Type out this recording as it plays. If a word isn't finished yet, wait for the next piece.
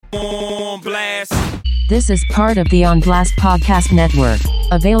On blast. This is part of the On Blast Podcast Network.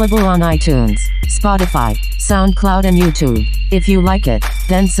 Available on iTunes, Spotify, SoundCloud, and YouTube. If you like it,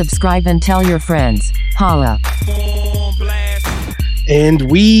 then subscribe and tell your friends. Holla. On blast. And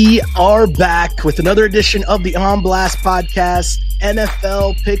we are back with another edition of the On Blast Podcast,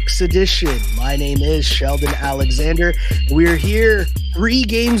 NFL Picks Edition. My name is Sheldon Alexander. We're here, 3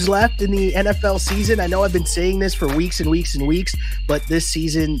 games left in the NFL season. I know I've been saying this for weeks and weeks and weeks, but this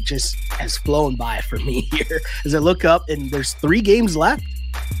season just has flown by for me here. As I look up and there's 3 games left.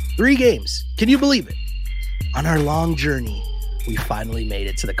 3 games. Can you believe it? On our long journey, we finally made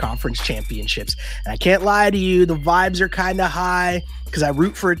it to the conference championships. And I can't lie to you, the vibes are kind of high because I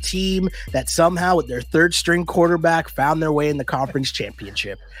root for a team that somehow with their 3rd string quarterback found their way in the conference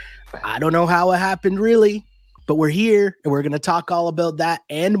championship. I don't know how it happened really, but we're here and we're going to talk all about that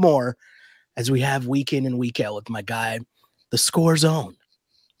and more as we have week in and week out with my guy, the Score Zone,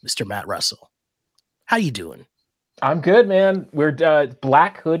 Mr. Matt Russell. How you doing? I'm good, man. We're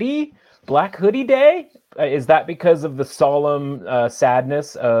Black Hoodie Day. Is that because of the solemn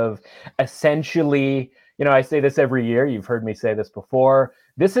sadness of essentially, I say this every year. You've heard me say this before.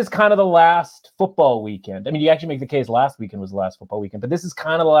 This is kind of the last football weekend. I mean, you actually make the case last weekend was the last football weekend, but this is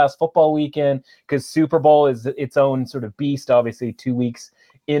kind of the last football weekend because Super Bowl is its own sort of beast, obviously 2 weeks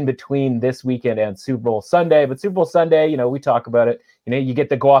in between this weekend and Super Bowl Sunday. But Super Bowl Sunday, we talk about it. You get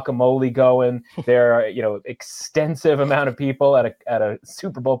the guacamole going. There are, extensive amount of people at a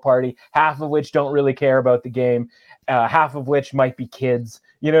Super Bowl party, half of which don't really care about the game, half of which might be kids.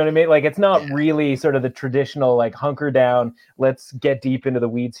 You know what I mean? Like, it's not really sort of the traditional, like, hunker down, let's get deep into the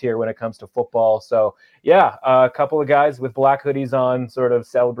weeds here when it comes to football. So, yeah, a couple of guys with black hoodies on, sort of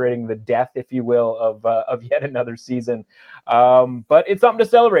celebrating the death, if you will, of yet another season. But it's something to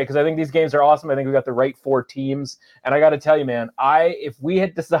celebrate because I think these games are awesome. I think we got the right 4 teams. And I got to tell you, man, if we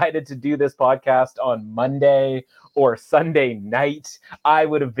had decided to do this podcast on Monday or Sunday night, I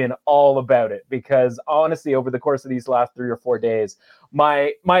would have been all about it because honestly, over the course of these last 3 or 4 days,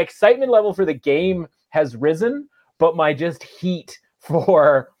 my excitement level for the game has risen, but my just heat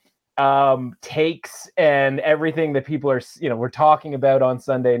for takes and everything that people are, we're talking about on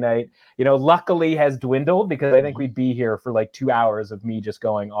Sunday night, luckily has dwindled because I think we'd be here for like 2 hours of me just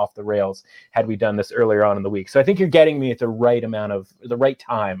going off the rails had we done this earlier on in the week. So I think you're getting me at the right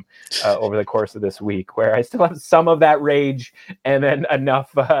time over the course of this week where I still have some of that rage and then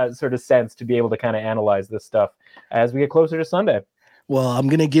enough sort of sense to be able to kind of analyze this stuff as we get closer to Sunday. Well, I'm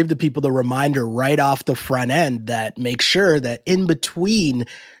going to give the people the reminder right off the front end that make sure that in between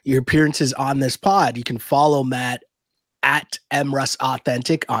your appearances on this pod, you can follow Matt at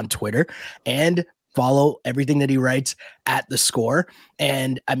MRussAuthentic on Twitter and follow everything that he writes at The Score.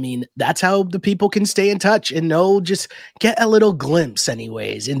 And I mean, that's how the people can stay in touch and just get a little glimpse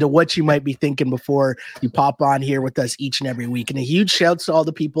anyways into what you might be thinking before you pop on here with us each and every week. And a huge shout to all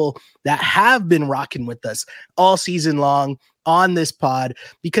the people that have been rocking with us all season long on this pod,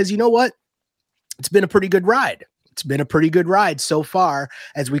 because you know what? It's been a pretty good ride. It's been a pretty good ride so far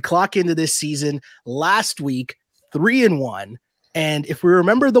as we clock into this season. Last week, 3-1. And if we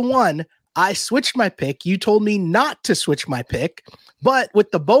remember the one, I switched my pick. You told me not to switch my pick, but with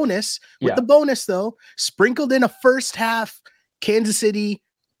the bonus though, sprinkled in a first half Kansas City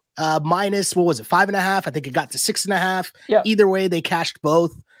minus, what was it? 5.5. I think it got to 6.5. Yeah. Either way, they cashed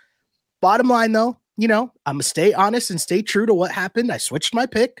both. Bottom line though, I'm gonna stay honest and stay true to what happened. I switched my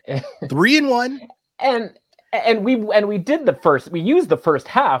pick, 3-1, and we did we used the first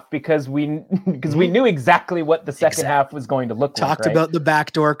half because we knew exactly what the second half was going to look like. Talked about the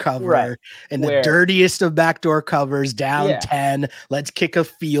backdoor cover and the dirtiest of backdoor covers, down 10. Let's kick a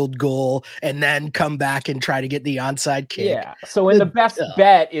field goal and then come back and try to get the onside kick. Yeah. So the best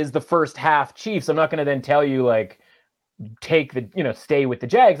bet is the first half Chiefs. I'm not going to then tell you like stay with the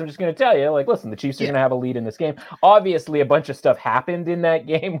Jags. I'm just going to tell you, like, listen, the Chiefs are going to have a lead in this game. Obviously, a bunch of stuff happened in that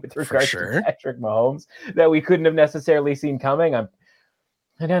game with regards to Patrick Mahomes that we couldn't have necessarily seen coming. I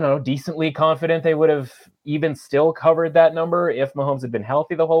don't know, decently confident they would have even still covered that number if Mahomes had been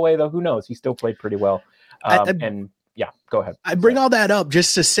healthy the whole way, though. Who knows? He still played pretty well. Go ahead. I bring all that up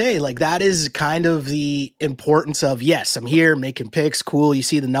just to say, like, that is kind of the importance of, yes, I'm here making picks. Cool. You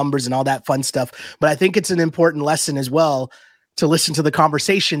see the numbers and all that fun stuff. But I think it's an important lesson as well to listen to the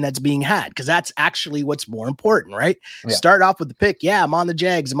conversation that's being had, because that's actually what's more important, right? Yeah. Start off with the pick. Yeah, I'm on the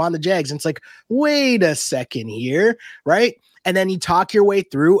Jags. And it's like, wait a second here, right? And then you talk your way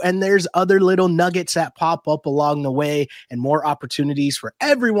through, and there's other little nuggets that pop up along the way and more opportunities for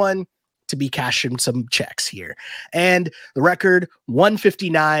everyone to be cashing some checks here. And the record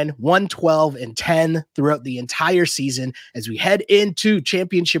 159, 112, and 10 throughout the entire season as we head into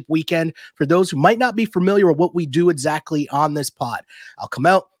championship weekend. For those who might not be familiar with what we do exactly on this pod, I'll come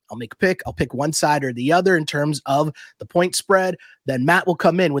out, I'll make a pick. I'll pick one side or the other in terms of the point spread. Then Matt will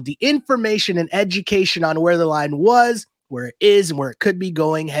come in with the information and education on where the line was, where it is, and where it could be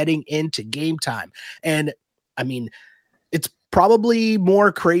going heading into game time. And I mean, it's probably more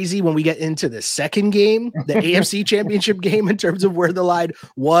crazy when we get into the second game, the AFC Championship game, in terms of where the line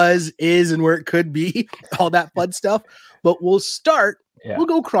was, is, and where it could be, all that fun stuff. But we'll start, we'll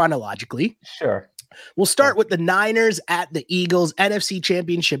go chronologically. Sure. We'll start with the Niners at the Eagles NFC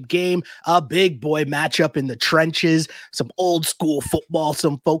Championship game, a big boy matchup in the trenches, some old school football,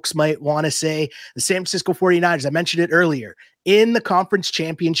 some folks might want to say. The San Francisco 49ers, I mentioned it earlier, in the conference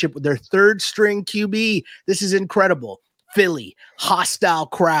championship with their third string QB. This is incredible. Philly, hostile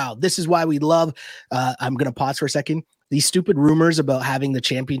crowd. This is why we love, I'm going to pause for a second, these stupid rumors about having the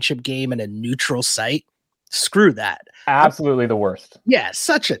championship game in a neutral site. Screw that. Absolutely the worst. Yeah,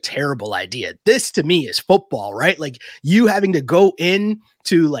 such a terrible idea. This to me is football, right? Like you having to go in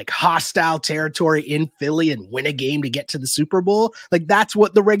to like hostile territory in Philly and win a game to get to the Super Bowl. Like that's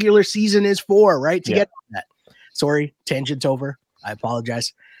what the regular season is for, right? To get that. Sorry, tangent's over. I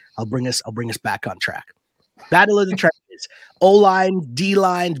apologize. I'll bring us back on track. Battle of the trenches. O-line,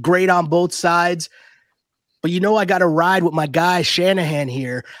 D-line, great on both sides. But I got to ride with my guy Shanahan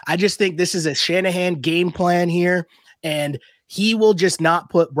here. I just think this is a Shanahan game plan here, and he will just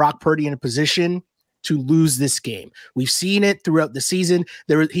not put Brock Purdy in a position to lose this game. We've seen it throughout the season.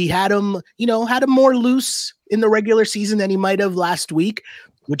 He had him, had him more loose in the regular season than he might have last week,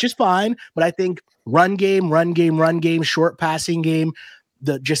 which is fine. But I think run game, short passing game,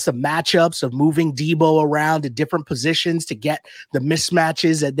 the matchups of moving Debo around to different positions to get the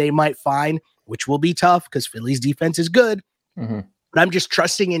mismatches that they might find, which will be tough because Philly's defense is good. Mm-hmm. But I'm just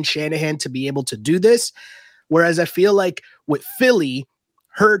trusting in Shanahan to be able to do this. Whereas I feel like with Philly,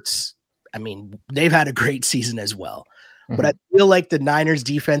 Hurts, I mean, they've had a great season as well. Mm-hmm. But I feel like the Niners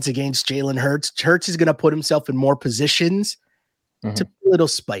defense against Jalen Hurts is going to put himself in more positions to be a little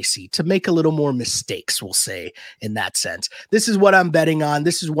spicy, to make a little more mistakes, we'll say, in that sense. This is what I'm betting on.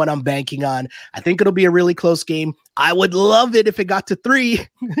 This is what I'm banking on. I think it'll be a really close game. I would love it if it got to 3.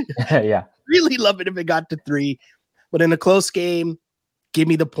 Yeah. Really love it if it got to 3. But in a close game, give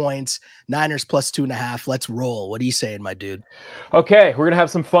me the points. Niners plus 2.5. Let's roll. What are you saying, my dude? Okay, we're going to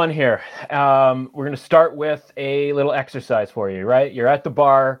have some fun here. We're going to start with a little exercise for you, right? You're at the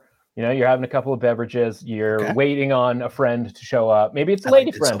bar. You're having a couple of beverages. You're waiting on a friend to show up. Maybe it's a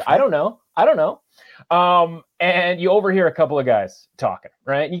lady friend. So I don't know. And you overhear a couple of guys talking,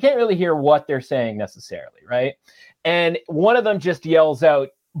 right? You can't really hear what they're saying necessarily, right? And one of them just yells out,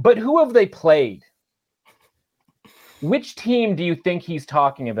 "But who have they played?" Which team do you think he's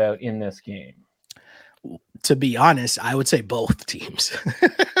talking about in this game? To be honest, I would say both teams.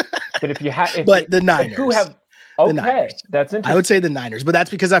 But if you have, the Niners. Who have? Okay, that's interesting. I would say the Niners, but that's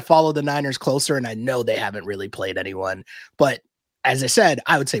because I follow the Niners closer and I know they haven't really played anyone. But as I said,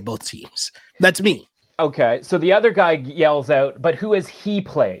 I would say both teams. That's me. Okay, so the other guy yells out, "But who has he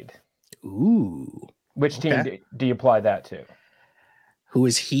played?" Ooh. Which team do you apply that to? Who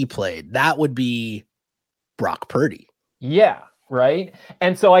has he played? That would be Brock Purdy. Yeah, right?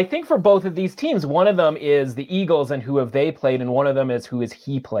 And so I think for both of these teams, one of them is the Eagles and who have they played, and one of them is who has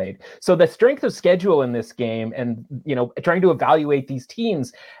he played. So the strength of schedule in this game and, trying to evaluate these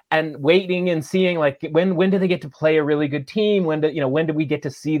teams and waiting and seeing like when do they get to play a really good team? When do we get to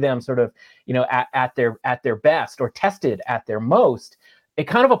see them sort of, at their best or tested at their most? It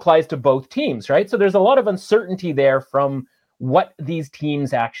kind of applies to both teams, right? So there's a lot of uncertainty there from what these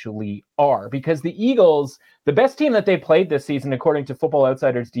teams actually are, because the Eagles, the best team that they played this season, according to Football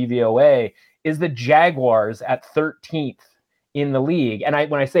Outsiders DVOA, is the Jaguars at 13th in the league. And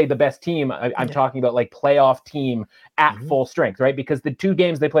when I say the best team, I'm talking about like playoff team at full strength, right? Because the 2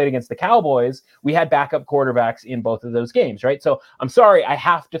 games they played against the Cowboys, we had backup quarterbacks in both of those games, right? So I'm sorry, I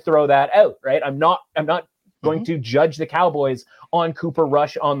have to throw that out, right? I'm not going to judge the Cowboys on Cooper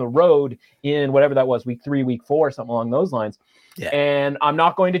Rush on the road in whatever that was, week 3, week 4, something along those lines. Yeah. And I'm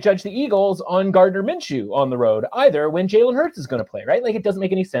not going to judge the Eagles on Gardner Minshew on the road either when Jalen Hurts is going to play, right? Like it doesn't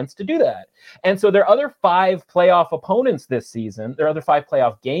make any sense to do that. And so their other 5 playoff opponents this season, their other 5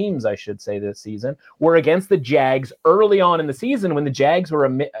 playoff games, I should say, this season, were against the Jags early on in the season when the Jags were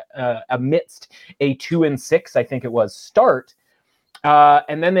amidst a 2-6, I think it was, start.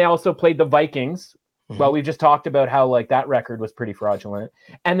 And then they also played the Vikings. Well, we've just talked about how like that record was pretty fraudulent.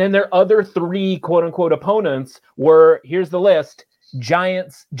 And then their other 3 quote unquote opponents were, here's the list: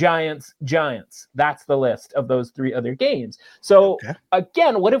 Giants, Giants, Giants. That's the list of those 3 other games. So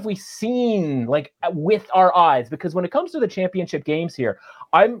again, what have we seen like with our eyes? Because when it comes to the championship games here,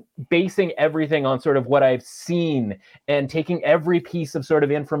 I'm basing everything on sort of what I've seen and taking every piece of sort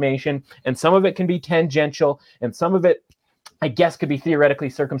of information, and some of it can be tangential and some of it I guess could be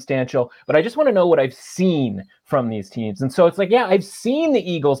theoretically circumstantial, but I just want to know what I've seen from these teams. And so it's like, yeah, I've seen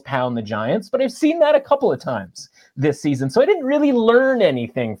the Eagles pound the Giants, but I've seen that a couple of times this season. So I didn't really learn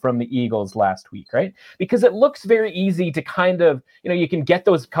anything from the Eagles last week, right? Because it looks very easy to kind of, you can get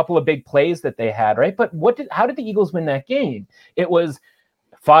those couple of big plays that they had, right? But how did the Eagles win that game? It was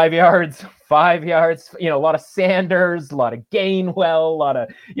 5 yards, a lot of Sanders, a lot of Gainwell, a lot of,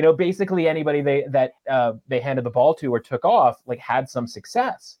 basically anybody they handed the ball to or took off, like had some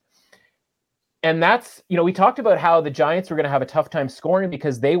success. And that's, we talked about how the Giants were going to have a tough time scoring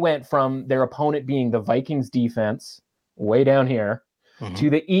because they went from their opponent being the Vikings defense way down here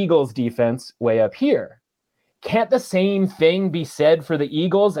to the Eagles defense way up here. Can't the same thing be said for the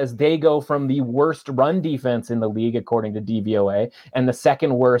Eagles as they go from the worst run defense in the league, according to DVOA, and the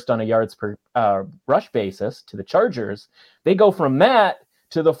second worst on a yards per rush basis to the Chargers? They go from that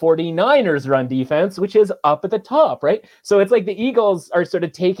to the 49ers run defense, which is up at the top, right? So it's like the Eagles are sort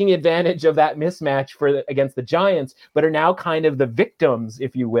of taking advantage of that mismatch against the Giants, but are now kind of the victims,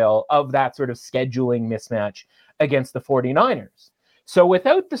 if you will, of that sort of scheduling mismatch against the 49ers. So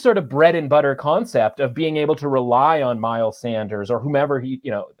without the sort of bread and butter concept of being able to rely on Miles Sanders or whomever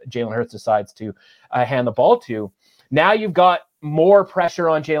Jalen Hurts decides to hand the ball to, now you've got more pressure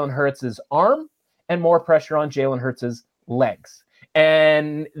on Jalen Hurts' arm and more pressure on Jalen Hurts' legs.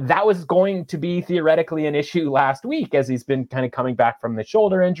 And that was going to be theoretically an issue last week as he's been kind of coming back from the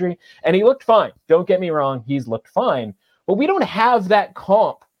shoulder injury. And he looked fine. Don't get me wrong. He's looked fine. But we don't have that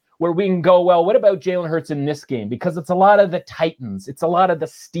comp where we can go, well, what about Jalen Hurts in this game? Because it's a lot of the Titans. It's a lot of the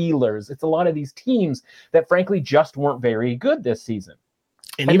Steelers. It's a lot of these teams that, frankly, just weren't very good this season.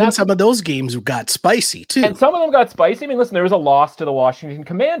 And even some of those games got spicy, too. And some of them got spicy. I mean, listen, there was a loss to the Washington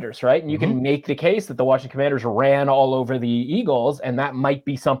Commanders, right? And you can make the case that the Washington Commanders ran all over the Eagles, and that might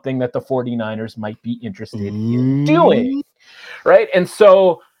be something that the 49ers might be interested in doing, right? And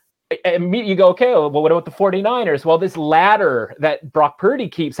so you go, okay, well, what about the 49ers? Well, this ladder that Brock Purdy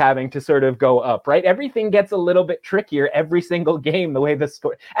keeps having to sort of go up, right? Everything gets a little bit trickier every single game, the way the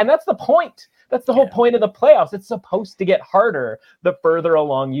score. And that's the point. That's the whole point of the playoffs. It's supposed to get harder the further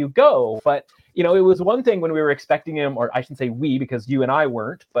along you go. But, it was one thing when we were expecting him, or I shouldn't say we, because you and I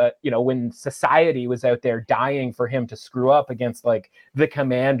weren't, but, when society was out there dying for him to screw up against like the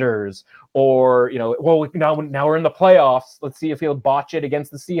Commanders or, well, now we're in the playoffs. Let's see if he'll botch it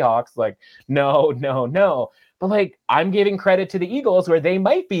against the Seahawks. Like, no. But like, I'm giving credit to the Eagles where they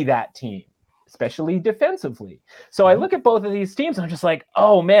might be that team, especially defensively. So I look at both of these teams and I'm just like,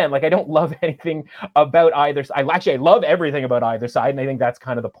 oh man, like I don't love anything about either side. I love everything about either side. And I think that's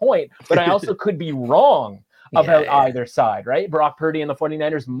kind of the point, but I also could be wrong about either side, right? Brock Purdy and the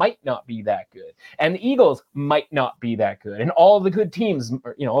 49ers might not be that good. And the Eagles might not be that good. And all the good teams,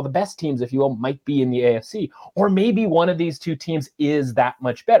 all the best teams, if you will, might be in the AFC. Or maybe one of these two teams is that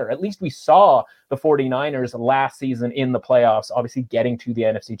much better. At least we saw the 49ers last season in the playoffs, obviously getting to the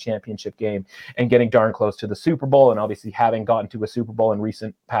NFC Championship game and getting darn close to the Super Bowl, and obviously having gotten to a Super Bowl in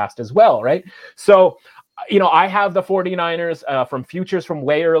recent past as well, right? So I have the 49ers from futures from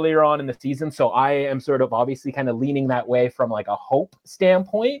way earlier on in the season. So I am sort of obviously kind of leaning that way from like a hope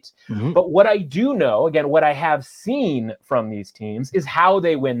standpoint. But what I do know, again, what I have seen from these teams is how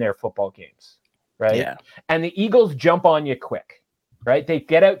they win their football games, right? Yeah. And the Eagles jump on you quick, right? They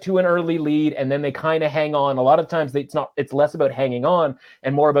get out to an early lead and then they kind of hang on. A lot of times it's less about hanging on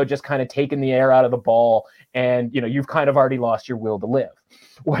and more about just kind of taking the air out of the ball. And, you've kind of already lost your will to live.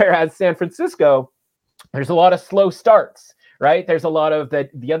 Whereas San Francisco, there's a lot of slow starts, right? There's a lot of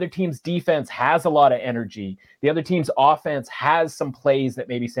the other team's defense has a lot of energy. The other team's offense has some plays that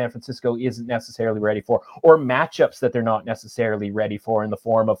maybe San Francisco isn't necessarily ready for, or matchups that they're not necessarily ready for in the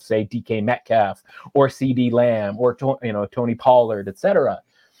form of, say, DK Metcalf or CeeDee Lamb or Tony Pollard, etc.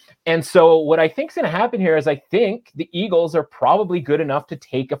 And so what I think is going to happen here is I think the Eagles are probably good enough to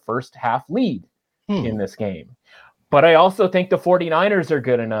take a first half lead in this game. But I also think the 49ers are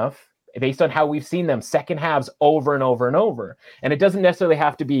good enough based on how we've seen them second halves over and over and over. And it doesn't necessarily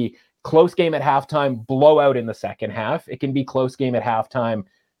have to be close game at halftime, blowout in the second half. It can be close game at halftime,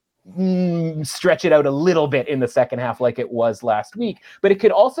 stretch it out a little bit in the second half like it was last week. But it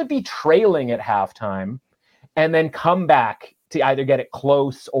could also be trailing at halftime and then come back to either get it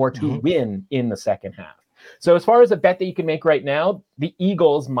close or to win in the second half. So as far as a bet that you can make right now, the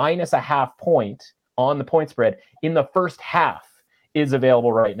Eagles minus a half point on the point spread in the first half is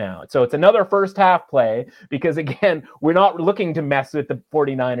available right now. So it's another first half play because, again, we're not looking to mess with the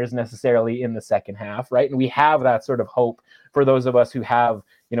 49ers necessarily in the second half, right? And we have that sort of hope for those of us who have,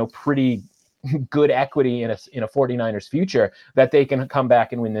 pretty good equity in a 49ers future that they can come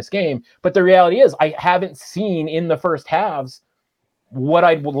back and win this game. But the reality is I haven't seen in the first halves what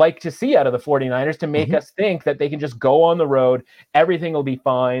I would like to see out of the 49ers to make us think that they can just go on the road, everything will be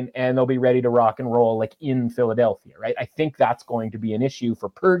fine, and they'll be ready to rock and roll like in Philadelphia, right? I think that's going to be an issue for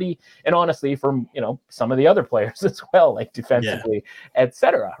Purdy and honestly for, some of the other players as well, like defensively, et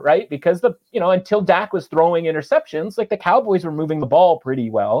cetera, right? Because until Dak was throwing interceptions, like the Cowboys were moving the ball pretty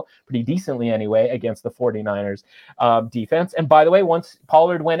well, pretty decently anyway, against the 49ers defense. And by the way, once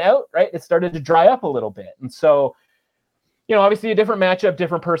Pollard went out, right, it started to dry up a little bit. And so, obviously a different matchup,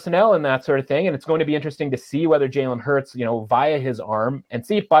 different personnel and that sort of thing. And it's going to be interesting to see whether Jalen Hurts, via his arm, and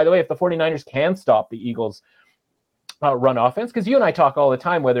see if, by the way, if the 49ers can stop the Eagles run offense, because you and I talk all the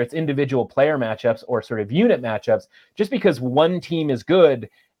time, whether it's individual player matchups or sort of unit matchups, just because one team is good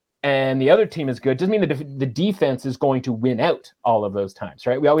and the other team is good doesn't mean the defense is going to win out all of those times,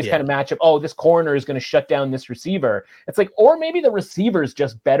 right? We always kind of match up, this corner is going to shut down this receiver. It's like, or maybe the receiver is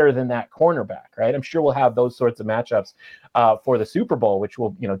just better than that cornerback, right? I'm sure we'll have those sorts of matchups for the Super Bowl, which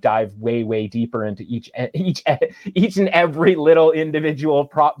will, dive way, way deeper into each and every little individual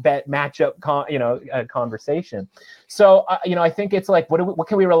prop bet matchup, conversation. So, I think it's like, what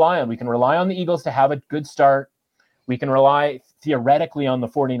can we rely on? We can rely on the Eagles to have a good start. We can rely theoretically on the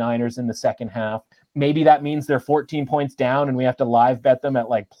 49ers in the second half. Maybe that means they're 14 points down and we have to live bet them at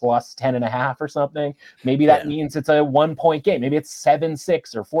like plus 10.5 or something. Maybe that means it's a 1-point game. Maybe it's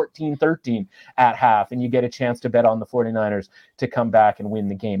 7-6 or 14-13 at half. And you get a chance to bet on the 49ers to come back and win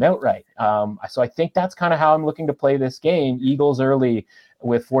the game outright. So I think that's kind of how I'm looking to play this game. Eagles early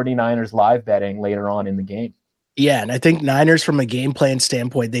with 49ers live betting later on in the game. Yeah, and I think Niners from a game plan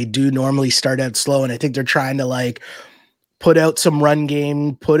standpoint, they do normally start out slow, and I think they're trying to put out some run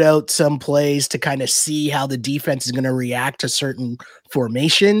game, put out some plays to kind of see how the defense is going to react to certain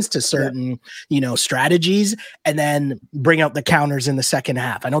formations, to certain, strategies, and then bring out the counters in the second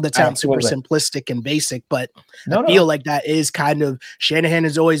half. I know that sounds super simplistic and basic, but I feel like that is kind of Shanahan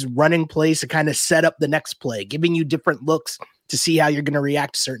is always running plays to kind of set up the next play, giving you different looks to see how you're going to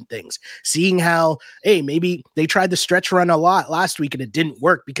react to certain things. Seeing how, hey, maybe they tried the stretch run a lot last week and it didn't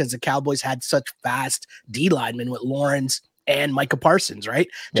work because the Cowboys had such fast D linemen with Lawrence and Micah Parsons, right?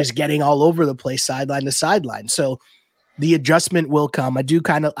 Just getting all over the place, sideline to sideline. So the adjustment will come. I do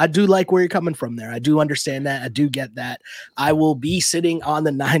like where you're coming from there. I do understand that. I do get that. I will be sitting on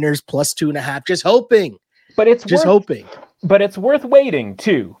the Niners plus 2.5, just hoping. But it's worth waiting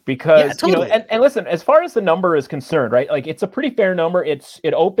too, because totally. and listen, as far as the number is concerned, right? Like it's a pretty fair number. It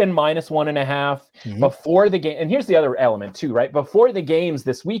opened minus 1.5 before the game. And here's the other element too, right? Before the games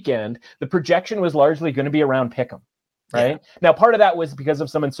this weekend, the projection was largely going to be around pick'em. Right. Now, part of that was because of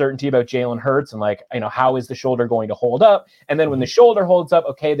some uncertainty about Jalen Hurts and how is the shoulder going to hold up? And then when the shoulder holds up,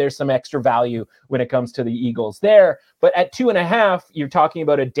 okay, there's some extra value when it comes to the Eagles there. But at 2.5, you're talking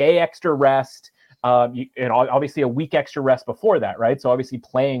about a day extra rest, and obviously a week extra rest before that, right? So obviously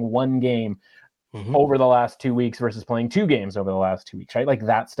playing one game over the last 2 weeks versus playing 2 games over the last 2 weeks, right? Like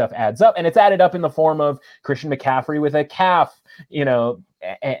that stuff adds up, and it's added up in the form of Christian McCaffrey with a calf,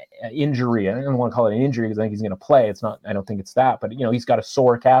 injury. I don't want to call it an injury because I think he's going to play. It's not, I don't think it's that, but he's got a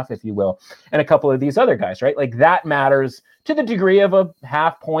sore calf, if you will, and a couple of these other guys, right? Like that matters to the degree of a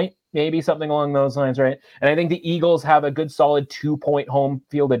half point, maybe something along those lines, right? And I think the Eagles have a good solid 2-point home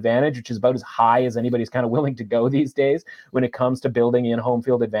field advantage, which is about as high as anybody's kind of willing to go these days when it comes to building in home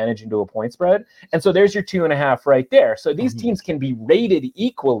field advantage into a point spread. And so there's your 2.5 right there. So these teams can be rated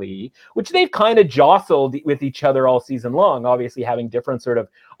equally, which they've kind of jostled with each other all season long, obviously having different sort of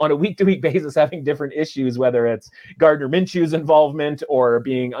on a week-to-week basis, having different issues, whether it's Gardner Minshew's involvement or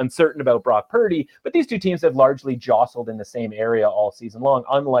being uncertain about Brock Purdy. But these two teams have largely jostled in the same area all season long,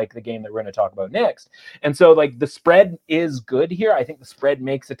 unlike the game that we're going to talk about next. And so like the spread is good here. I think the spread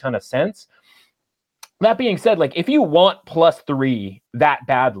makes a ton of sense. That being said, like if you want +3 that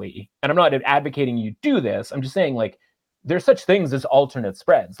badly, and I'm not advocating you do this, I'm just saying like there's such things as alternate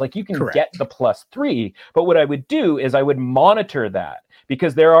spreads. Like you can get the +3, but what I would do is I would monitor that,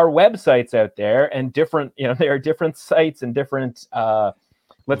 because there are websites out there and different, there are different sites and different,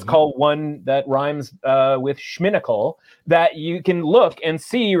 let's call one that rhymes with Schminical, that you can look and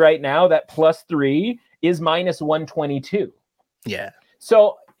see right now that +3 is -122. Yeah.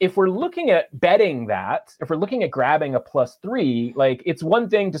 So if we're looking at betting that, if we're looking at grabbing a +3, like it's one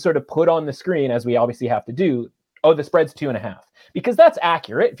thing to sort of put on the screen, as we obviously have to do, oh, the spread's 2.5, because that's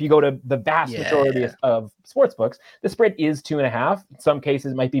accurate. If you go to the vast majority of sports books, the spread is 2.5. In some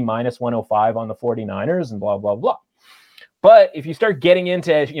cases, it might be minus 105 on the 49ers and blah, blah, blah. But if you start getting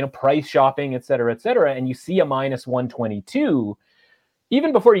into, price shopping, et cetera, and you see a minus 122,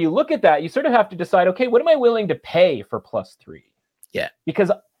 even before you look at that, you sort of have to decide, okay, what am I willing to pay for +3? Yeah.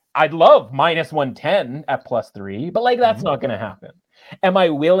 Because I'd love minus 110 at +3, but that's not going to happen. Am I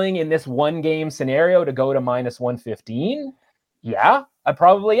willing in this one game scenario to go to minus 115? Yeah, I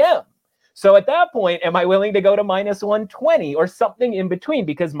probably am. So at that point, am I willing to go to minus 120 or something in between?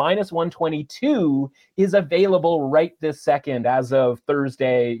 Because minus 122 is available right this second as of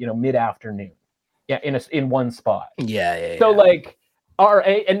Thursday, mid-afternoon. Yeah, in one spot. Yeah. So all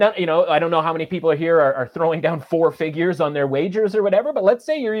right, and not, I don't know how many people here are throwing down 4 figures on their wagers or whatever, but let's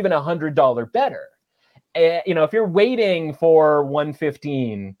say you're even $100 better. If you're waiting for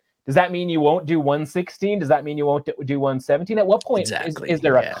 115, does that mean you won't do 116? Does that mean you won't do 117? At what point is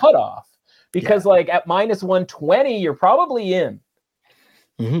there a cutoff? Because at minus 120, you're probably in.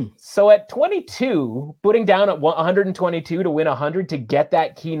 Mm-hmm. So at 22, putting down at 122 to win 100 to get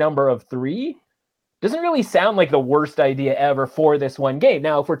that key number of 3 doesn't really sound like the worst idea ever for this one game.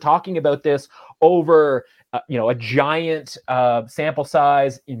 Now, if we're talking about this over a giant sample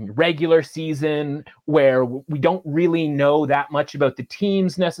size in regular season where we don't really know that much about the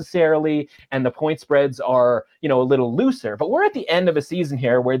teams necessarily, and the point spreads are, a little looser. But we're at the end of a season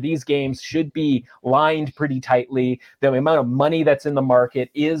here where these games should be lined pretty tightly. The amount of money that's in the market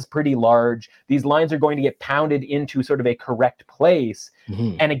is pretty large. These lines are going to get pounded into sort of a correct place.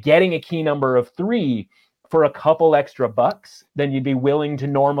 Mm-hmm. And getting a key number of 3 for a couple extra bucks than you'd be willing to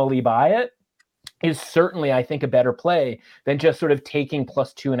normally buy it is certainly, I think, a better play than just sort of taking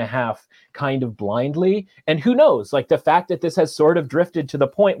plus 2.5 kind of blindly. And who knows, the fact that this has sort of drifted to the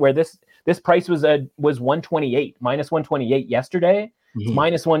point where this price was 128, minus 128 yesterday, it's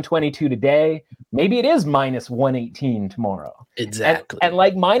minus 122 today. Maybe it is minus 118 tomorrow. Exactly. And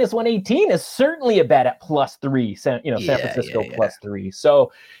minus 118 is certainly a bet at +3, San Francisco +3.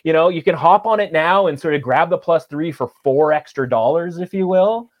 So, you can hop on it now and sort of grab the +3 for $4 extra, if you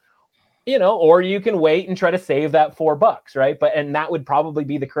will. Or you can wait and try to save that $4, right? And that would probably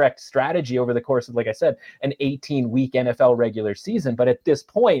be the correct strategy over the course of, like I said, an 18-week NFL regular season. But at this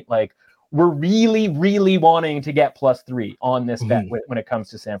point, we're really, really wanting to get +3 on this bet when it comes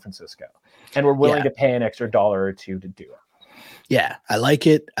to San Francisco. And we're willing to pay an extra $1 or $2 to do it. Yeah, I like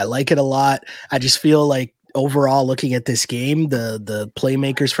it. I like it a lot. I just feel like overall, looking at this game, the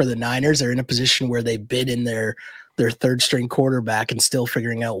playmakers for the Niners are in a position where they've been in their third string quarterback and still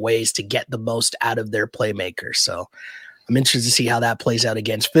figuring out ways to get the most out of their playmakers. So I'm interested to see how that plays out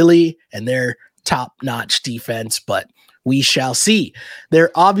against Philly and their top-notch defense, but we shall see.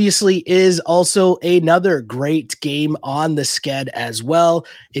 There obviously is also another great game on the sched as well.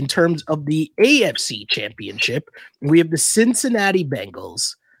 In terms of the AFC Championship, we have the Cincinnati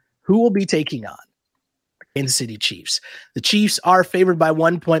Bengals, who will be taking on Kansas City Chiefs. The Chiefs are favored by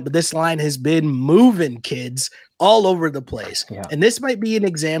 1 point, but this line has been moving, kids, all over the place. Yeah. And this might be an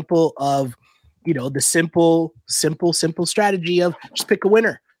example of, the simple strategy of just pick a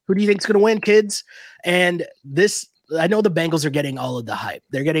winner. Who do you think is going to win, kids? And this, I know the Bengals are getting all of the hype.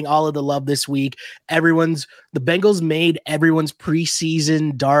 They're getting all of the love this week. The Bengals made everyone's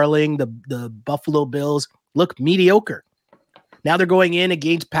preseason darling, the Buffalo Bills, look mediocre. Now they're going in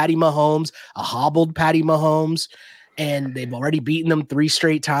against Patty Mahomes, a hobbled Patty Mahomes, and they've already beaten them 3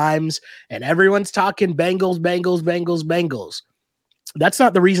 straight times. And everyone's talking Bengals. That's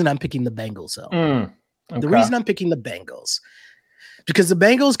not the reason I'm picking the Bengals, though. Okay. The reason I'm picking the Bengals, because the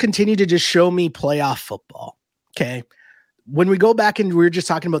Bengals continue to just show me playoff football. Okay. When we go back and we were just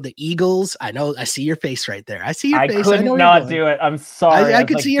talking about the Eagles, I know I see your face right there. I see your face. I could not do it. I'm sorry. I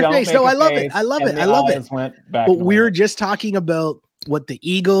could see your face. No, I love it. I love it. But we were just talking about what the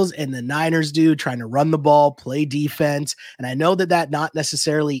Eagles and the Niners do, trying to run the ball, play defense. And I know that not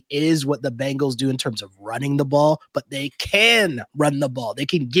necessarily is what the Bengals do in terms of running the ball, but they can run the ball. They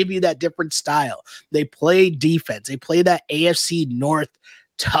can give you that different style. They play defense. They play that AFC North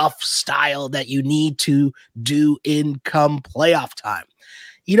tough style that you need to do in come playoff time.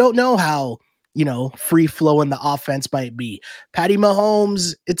 You don't know how, free flowing the offense might be. Patty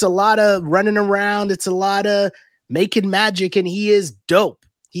Mahomes, it's a lot of running around. It's a lot of making magic, and he is dope.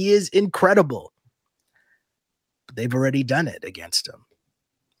 He is incredible. But they've already done it against him.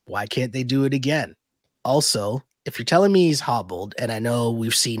 Why can't they do it again? Also, if you're telling me he's hobbled, and I know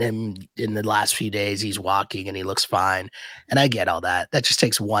we've seen him in the last few days, he's walking and he looks fine, and I get all that. That just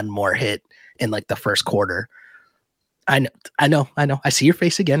takes one more hit in the first quarter. I know. I see your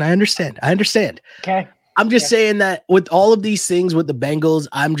face again. I understand. Okay. I'm just saying that with all of these things with the Bengals,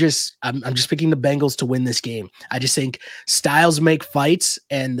 I'm just picking the Bengals to win this game. I just think styles make fights,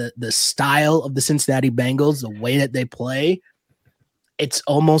 and the style of the Cincinnati Bengals, the way that they play, it's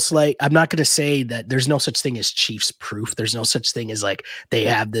almost like, I'm not going to say that there's no such thing as Chiefs proof. There's no such thing as like they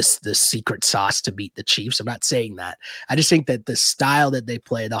have this secret sauce to beat the Chiefs. I'm not saying that. I just think that the style that they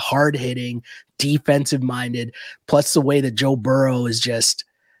play, the hard hitting, defensive minded, plus the way that Joe Burrow is just,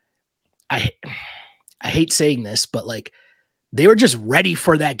 I hate saying this, but like they were just ready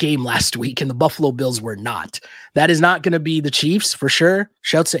for that game last week and the Buffalo Bills were not. That is not going to be the Chiefs for sure.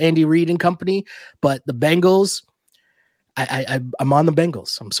 Shouts to Andy Reid and company, but the Bengals, I'm on the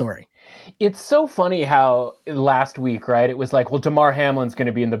Bengals. I'm sorry. It's so funny how last week, right? It was like, well, DeMar Hamlin's going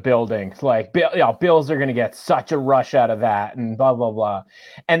to be in the building. It's like, Bills are going to get such a rush out of that and blah, blah, blah.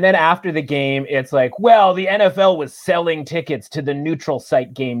 And then after the game, it's like, well, the NFL was selling tickets to the neutral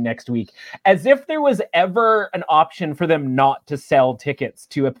site game next week, as if there was ever an option for them not to sell tickets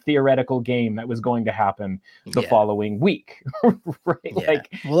to a theoretical game that was going to happen the following week. Right? Yeah. Like,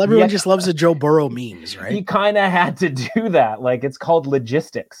 well, everyone just loves the Joe Burrow memes, right? You kind of had to do that. Like, it's called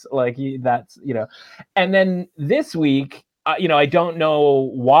logistics. Like, that's, and then this week, I don't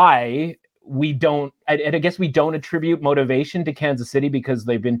know why we don't, I guess we don't attribute motivation to Kansas City because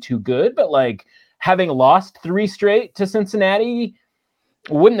they've been too good, but like having lost 3 straight to Cincinnati,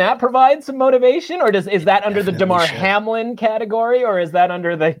 wouldn't that provide some motivation? Or is that under the DeMar Hamlin category, or is that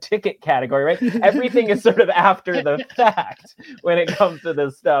under the ticket category, right? Everything is sort of after the fact when it comes to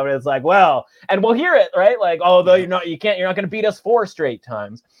this stuff. It's like, well, and we'll hear it, right? Like, although you're not going to beat us 4 straight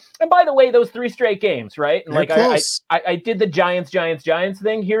times. And by the way, those 3 straight games, right? And like I did the Giants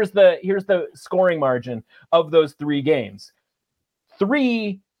thing. Here's the scoring margin of those 3 games.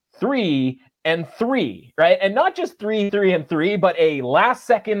 3, 3, and 3, right? And not just 3, 3, and 3, but a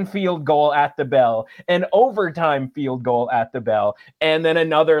last-second field goal at the bell, an overtime field goal at the bell, and then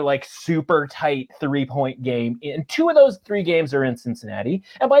another like super tight 3-point game. And 2 of those 3 games are in Cincinnati.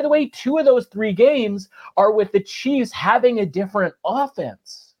 And by the way, 2 of those 3 games are with the Chiefs having a different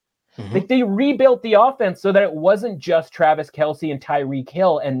offense. Mm-hmm. Like they rebuilt the offense so that it wasn't just Travis Kelce and Tyreek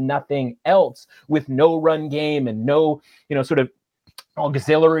Hill and nothing else, with no run game and no, sort of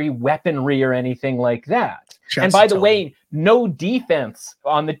auxiliary weaponry or anything like that. And by the way, no defense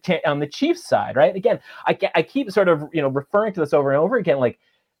on the Chiefs side, right? Again, I keep sort of referring to this over and over again. Like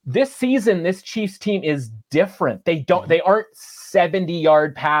this season, this Chiefs team is different. They aren't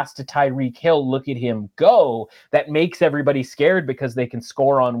 70-yard pass to Tyreek Hill. Look at him go. That makes everybody scared because they can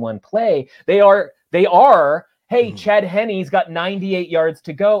score on one play. They are. Hey, Chad Henne's got 98 yards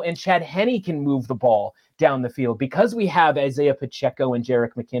to go, and Chad Henne can move the ball down the field because we have Isaiah Pacheco and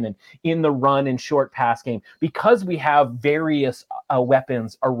Jerick McKinnon in the run and short pass game, because we have various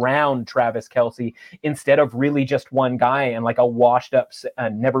weapons around Travis Kelce instead of really just one guy and like a washed up,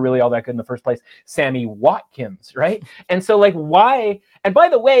 never really all that good in the first place, Sammy Watkins, right? And so like why, and by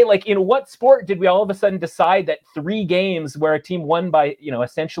the way, like in what sport did we all of a sudden decide that 3 games where a team won by,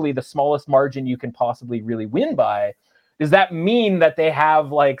 essentially the smallest margin you can possibly really win by, does that mean that they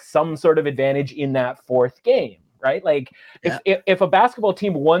have like some sort of advantage in that 4th game, right? Like if a basketball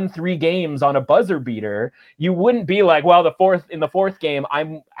team won 3 games on a buzzer beater, you wouldn't be like, well, in the fourth game,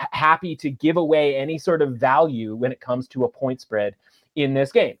 I'm happy to give away any sort of value when it comes to a point spread in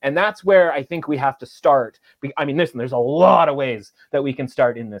this game. And that's where I think we have to start. I mean, listen, there's a lot of ways that we can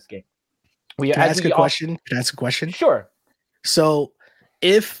start in this game. Can I ask a question? Sure. So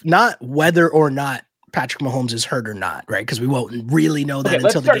if not whether or not Patrick Mahomes is hurt or not, right? Because we won't really know that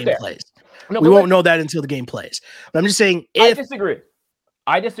until the game plays. No, we won't know that until the game plays. But I'm just saying, I disagree.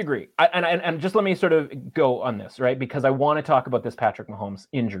 And just let me sort of go on this, right? Because I want to talk about this Patrick Mahomes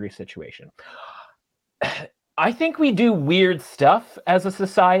injury situation. I think we do weird stuff as a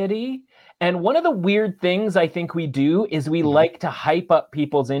society. And one of the weird things I think we do is we like to hype up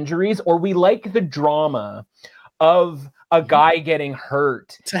people's injuries, or we like the drama of a guy getting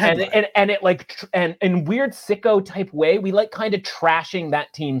hurt, and it like, and in weird sicko type way, we like kind of trashing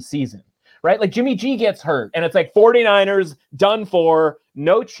that team's season, right? Like Jimmy G gets hurt and it's like 49ers done for,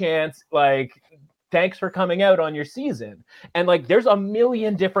 no chance. Like, thanks for coming out on your season. And like, there's a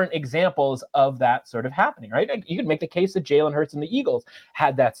million different examples of that sort of happening, right? Like, you could make the case that Jalen Hurts and the Eagles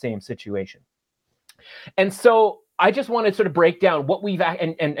had that same situation. And so I just want to sort of break down what we've,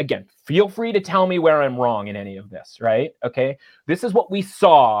 and again, feel free to tell me where I'm wrong in any of this, right? Okay. This is what we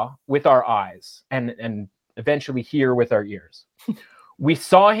saw with our eyes and eventually hear with our ears. We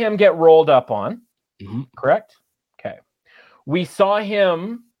saw him get rolled up on, correct? Okay. We saw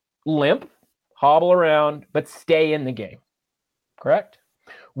him limp, hobble around, but stay in the game, correct?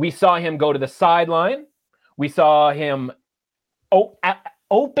 We saw him go to the sideline. We saw him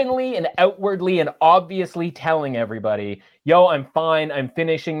openly and outwardly and obviously telling everybody, yo, I'm fine. I'm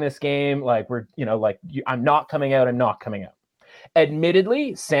finishing this game. Like, I'm not coming out. I'm not coming out.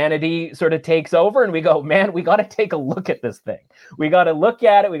 Admittedly, sanity sort of takes over and we go, man, we got to take a look at this thing. We got to look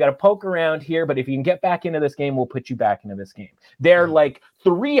at it. We got to poke around here. But if you can get back into this game, we'll put you back into this game. They're like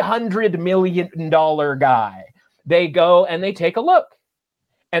 $300 million guy. They go and they take a look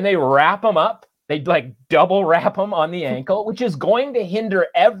and they wrap him up. They like double wrap him on the ankle, which is going to hinder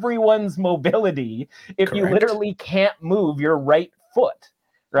everyone's mobility if Correct. You literally can't move your right foot,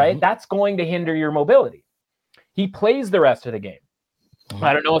 right? Mm-hmm. That's going to hinder your mobility. He plays the rest of the game. Mm-hmm.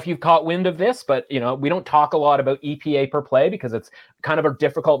 I don't know if you've caught wind of this, but we don't talk a lot about EPA per play because it's kind of a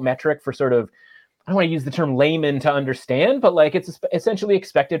difficult metric for sort of, I don't want to use the term layman to understand, but like it's essentially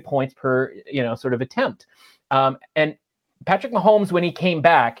expected points per, sort of attempt. And Patrick Mahomes, when he came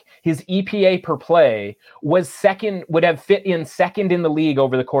back, his EPA per play would have fit in second in the league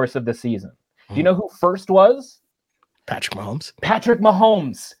over the course of the season. Mm-hmm. Do you know who first was? Patrick Mahomes. Patrick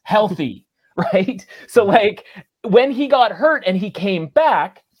Mahomes, healthy. Right? So like when he got hurt and he came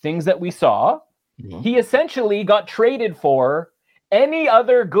back, things that we saw, he essentially got traded for any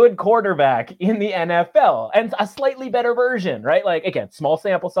other good quarterback in the NFL and a slightly better version, right? Like again, small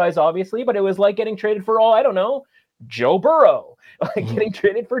sample size, obviously, but it was like getting traded for Joe Burrow, like getting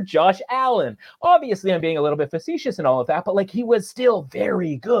traded for Josh Allen. Obviously, I'm being a little bit facetious and all of that, but like he was still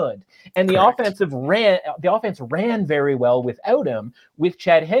very good. And the offense ran very well without him, with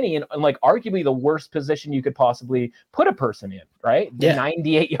Chad Henne in like arguably the worst position you could possibly put a person in, right? Yeah.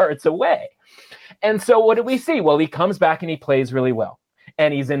 98 yards away. And so what did we see? Well, he comes back and he plays really well.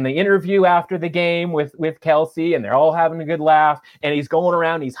 And he's in the interview after the game with Kelsey, and they're all having a good laugh. And he's going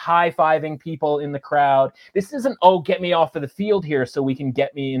around, he's high-fiving people in the crowd. This isn't, get me off of the field here so we can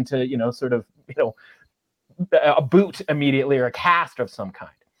get me into, a boot immediately or a cast of some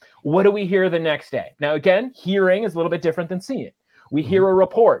kind. What do we hear the next day? Now, again, hearing is a little bit different than seeing. We hear a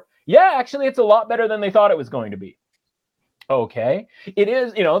report. Yeah, actually, it's a lot better than they thought it was going to be. Okay. It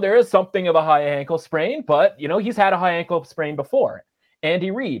is, there is something of a high ankle sprain, but, he's had a high ankle sprain before.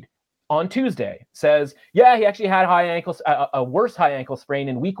 Andy Reid on Tuesday says, yeah, he actually had a worse high ankle sprain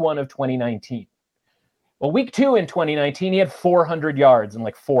in week 1 of 2019. Well, week 2 in 2019, he had 400 yards and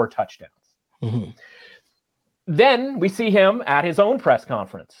like 4 touchdowns. Mm-hmm. Then we see him at his own press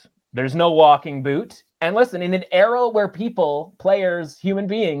conference. There's no walking boot. And listen, in an era where players, human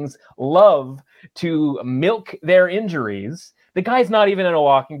beings love to milk their injuries, the guy's not even in a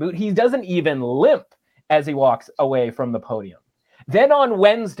walking boot. He doesn't even limp as he walks away from the podium. Then on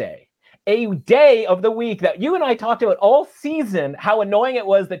Wednesday, a day of the week that you and I talked about all season, how annoying it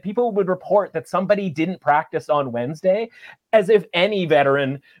was that people would report that somebody didn't practice on Wednesday, as if any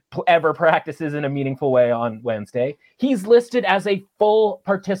veteran ever practices in a meaningful way on Wednesday. He's listed as a full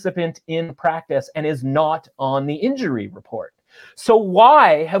participant in practice and is not on the injury report. So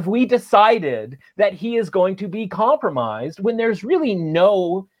why have we decided that he is going to be compromised when there's really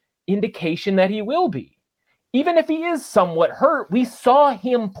no indication that he will be? Even if he is somewhat hurt, we saw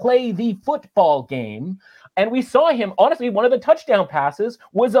him play the football game, and we saw him, honestly, one of the touchdown passes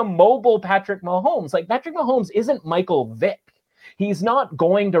was a mobile Patrick Mahomes. Like, Patrick Mahomes isn't Michael Vick. He's not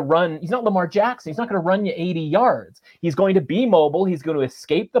going to run. He's not Lamar Jackson. He's not going to run you 80 yards. He's going to be mobile. He's going to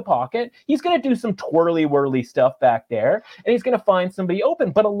escape the pocket. He's going to do some twirly-whirly stuff back there, and he's going to find somebody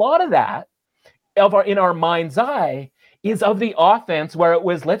open. But a lot of that, in our mind's eye, is of the offense where it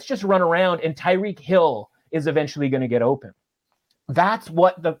was, let's just run around, and Tyreek Hill is eventually going to get open. That's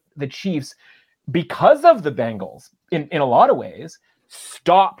what the Chiefs, because of the Bengals, in a lot of ways,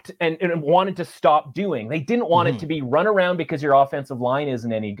 stopped and wanted to stop doing. They didn't want it to be run around because your offensive line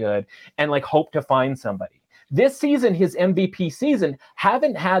isn't any good and like hope to find somebody. This season, his MVP season,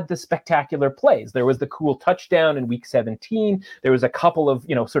 haven't had the spectacular plays. There was the cool touchdown in week 17. There was a couple of,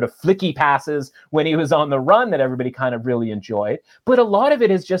 sort of flicky passes when he was on the run that everybody kind of really enjoyed. But a lot of it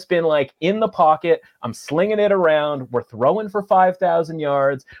has just been like in the pocket. I'm slinging it around. We're throwing for 5,000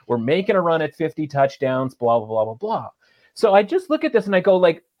 yards. We're making a run at 50 touchdowns, blah, blah, blah, blah, blah. So I just look at this and I go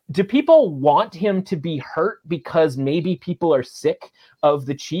like, do people want him to be hurt because maybe people are sick of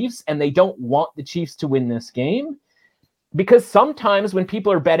the Chiefs and they don't want the Chiefs to win this game? Because sometimes when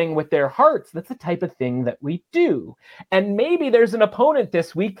people are betting with their hearts, that's the type of thing that we do. And maybe there's an opponent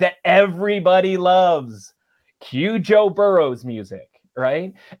this week that everybody loves. Cue Joe Burrow's music,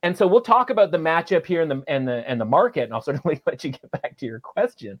 right? And so we'll talk about the matchup here and the market, and I'll certainly let you get back to your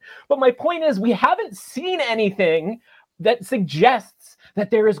question. But my point is, we haven't seen anything that suggests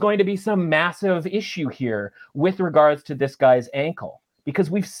that there is going to be some massive issue here with regards to this guy's ankle. because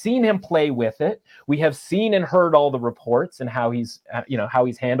we've seen him play with it. We have seen and heard all the reports and how he's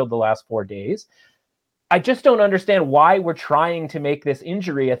handled the last 4 days. I just don't understand why we're trying to make this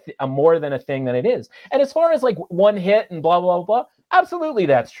injury a more than a thing than it is. And as far as like one hit and blah, blah, blah, absolutely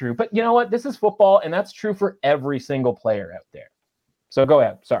that's true. But you know what? This is football, and that's true for every single player out there. So go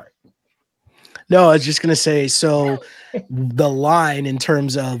ahead. Sorry. No, I was just going to say, so the line in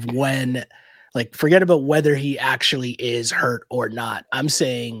terms of when, like, forget about whether he actually is hurt or not. I'm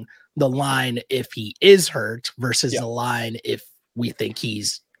saying the line if he is hurt versus the line if we think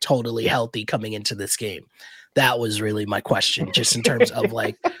he's totally healthy coming into this game. That was really my question, just in terms of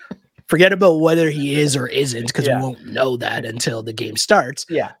like, forget about whether he is or isn't, because we won't know that until the game starts.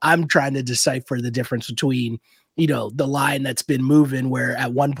 Yeah. I'm trying to decipher the difference between, you know, the line that's been moving where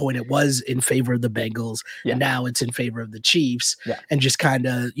at one point it was in favor of the Bengals and now it's in favor of the Chiefs, and just kind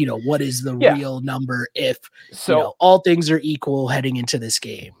of, you know, what is the real number if you know, all things are equal heading into this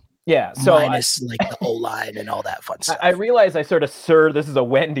game. Yeah, so minus like the O-line and all that fun stuff. I realize I sort of, sir, this is a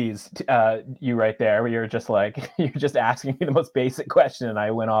Wendy's you right there, where you're just like, you're just asking me the most basic question, and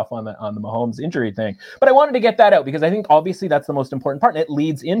I went off on the Mahomes injury thing. But I wanted to get that out because I think obviously that's the most important part, and it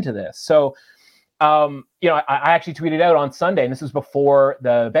leads into this. So, you know, I actually tweeted out on Sunday, and this was before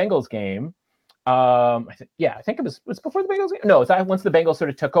the Bengals game. I think it was before the Bengals game. No, it's once the Bengals sort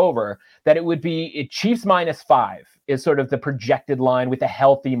of took over, that it would be Chiefs -5 is sort of the projected line with a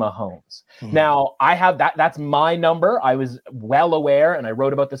healthy Mahomes. Now I have that's my number. I was well aware, and I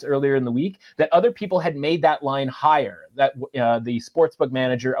wrote about this earlier in the week, that other people had made that line higher. That the sportsbook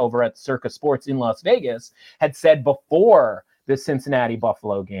manager over at Circa Sports in Las Vegas had said before the Cincinnati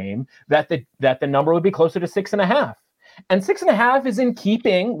Buffalo game that the number would be closer to 6.5. And 6.5 is in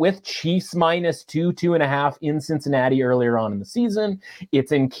keeping with Chiefs -2, 2.5 in Cincinnati earlier on in the season.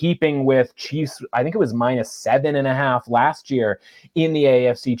 It's in keeping with Chiefs, I think it was -7.5 last year in the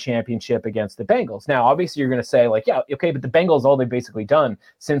AFC Championship against the Bengals. Now, obviously, you're going to say, like, yeah, okay, but the Bengals, all they've basically done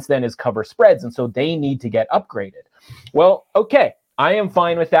since then is cover spreads, and so they need to get upgraded. Well, okay, I am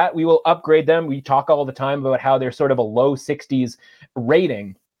fine with that. We will upgrade them. We talk all the time about how they're sort of a low 60s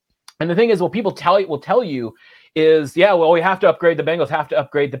rating. And the thing is, what people will tell you is, yeah, well, we have to upgrade the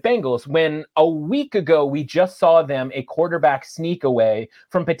Bengals, when a week ago we just saw them a quarterback sneak away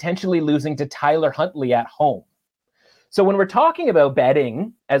from potentially losing to Tyler Huntley at home. So when we're talking about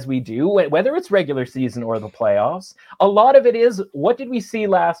betting, as we do, whether it's regular season or the playoffs, a lot of it is, what did we see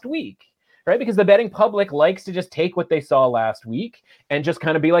last week? Right? Because the betting public likes to just take what they saw last week and just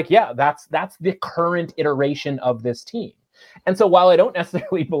kind of be like, yeah, that's the current iteration of this team. And so while I don't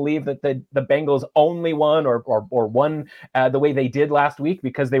necessarily believe that the Bengals only won or won the way they did last week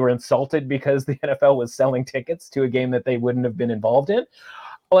because they were insulted because the NFL was selling tickets to a game that they wouldn't have been involved in,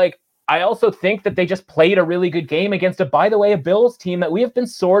 like, I also think that they just played a really good game against a Bills team that we have been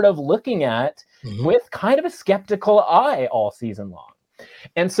sort of looking at with kind of a skeptical eye all season long.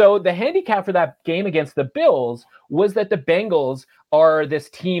 And so the handicap for that game against the Bills was that the Bengals are this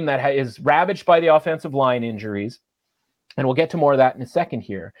team that is ravaged by the offensive line injuries. And we'll get to more of that in a second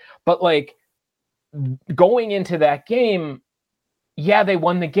here. But like, going into that game, yeah, they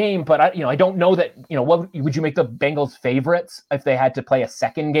won the game, but I don't know that, what would you make the Bengals favorites if they had to play a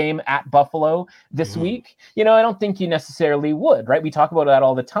second game at Buffalo this week? I don't think you necessarily would, right? We talk about that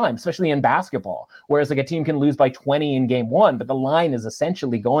all the time, especially in basketball, whereas like a team can lose by 20 in game 1, but the line is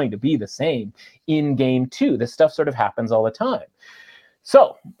essentially going to be the same in game 2. This stuff sort of happens all the time.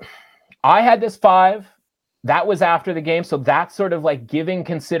 So I had this 5. That was after the game. So that's sort of like giving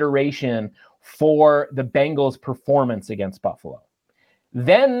consideration for the Bengals' performance against Buffalo.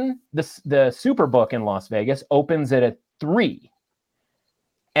 Then the Superbook in Las Vegas opens it at 3.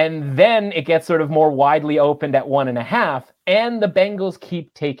 And then it gets sort of more widely opened at 1.5. And the Bengals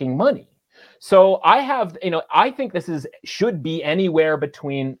keep taking money. So I have, I think this should be anywhere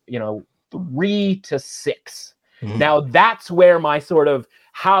between, 3 to 6. Now that's where my sort of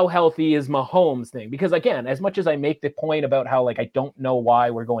how healthy is Mahomes thing, because again, as much as I make the point about how like I don't know why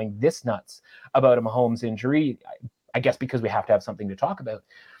we're going this nuts about a Mahomes injury, I guess because we have to have something to talk about.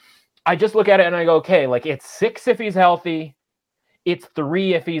 I just look at it and I go, okay, like it's 6 if he's healthy, it's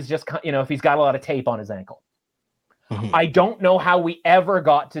 3 if he's just if he's got a lot of tape on his ankle. I don't know how we ever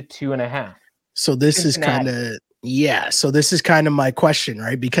got to 2.5. So this is kind of so this is kind of my question,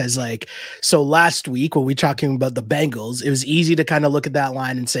 right? Because so last week when we talking about the Bengals, it was easy to kind of look at that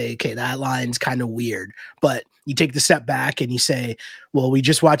line and say, okay, that line's kind of weird. But you take the step back and you say, well, we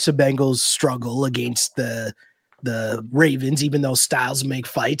just watched the Bengals struggle against the Ravens, even though styles make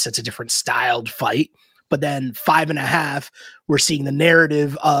fights. It's a different styled fight. But then 5.5, we're seeing the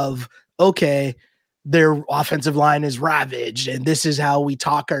narrative of, okay, their offensive line is ravaged, and this is how we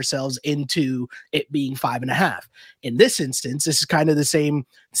talk ourselves into it being 5.5. In this instance, this is kind of the same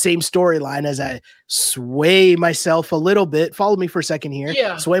storyline as I sway myself a little bit. Follow me for a second here.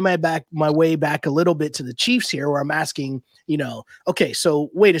 Yeah. Sway my way back a little bit to the Chiefs here, where I'm asking, okay, so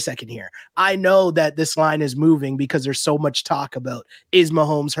wait a second here. I know that this line is moving because there's so much talk about, is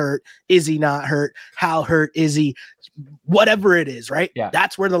Mahomes hurt? Is he not hurt? How hurt is he? Whatever it is, right? Yeah.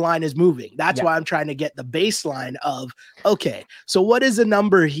 That's where the line is moving. That's why I'm trying to get the baseline of, okay, so what is the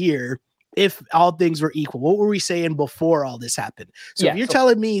number here if all things were equal? What were we saying before all this happened? So if you're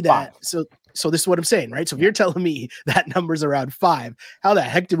telling me that, so this is what I'm saying, right? So if you're telling me that number's around 5, how the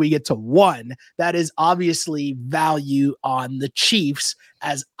heck did we get to 1? That is obviously value on the Chiefs,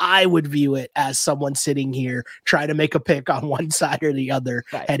 as I would view it as someone sitting here trying to make a pick on one side or the other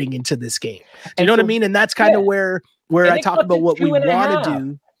heading into this game. You know what I mean? And that's kind of where I talk about what we want to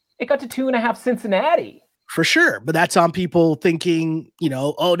do. It got to 2.5 Cincinnati. For sure. But that's on people thinking,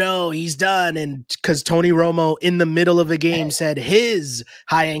 oh no, he's done. And because Tony Romo in the middle of the game said his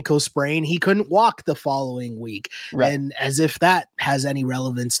high ankle sprain, he couldn't walk the following week. Right. And as if that has any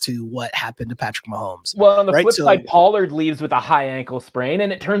relevance to what happened to Patrick Mahomes. Well, on the flip side, Pollard leaves with a high ankle sprain,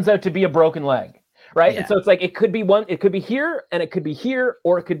 and it turns out to be a broken leg. Right. Yeah. And so it's like, it could be here, and it could be here,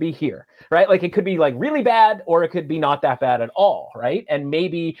 or it could be here. Right. Like it could be like really bad, or it could be not that bad at all. Right. And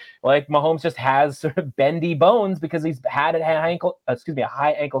maybe like Mahomes just has sort of bendy bones because he's had a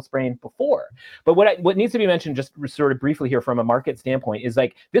high ankle sprain before. But what needs to be mentioned just sort of briefly here from a market standpoint is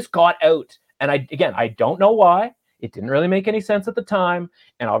like this got out. And I don't know why. It didn't really make any sense at the time,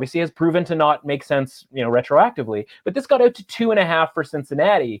 and obviously has proven to not make sense, retroactively. But this got out to 2.5 for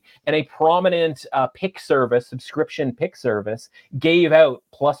Cincinnati, and a prominent subscription pick service, gave out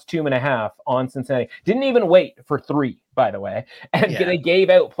plus 2.5 on Cincinnati. Didn't even wait for 3, by the way, and they gave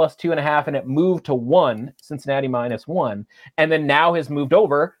out plus 2.5, and it moved to 1, Cincinnati -1, and then now has moved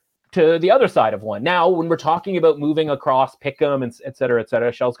over to the other side of 1. Now, when we're talking about moving across Pick'em and et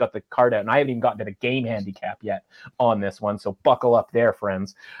cetera, Shell's got the card out, and I haven't even gotten to the game handicap yet on this one, so buckle up there,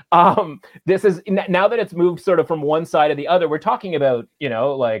 friends. This is, now that it's moved sort of from one side to the other, we're talking about,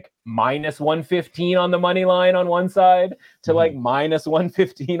 like -115 on the money line on one side to like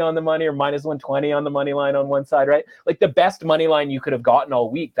 -115 on the money, or -120 on the money line on one side, right? Like the best money line you could have gotten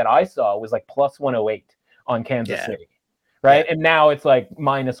all week that I saw was like plus 108 on Kansas City. Right. Yeah. And now it's like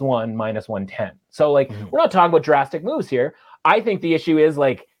 -1, -110. So like, we're not talking about drastic moves here. I think the issue is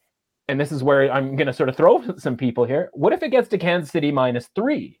like, and this is where I'm going to sort of throw some people here. What if it gets to Kansas City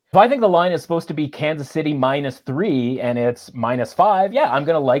 -3? If I think the line is supposed to be Kansas City -3 and it's -5, I'm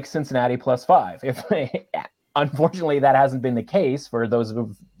going to like Cincinnati +5. Unfortunately, that hasn't been the case for those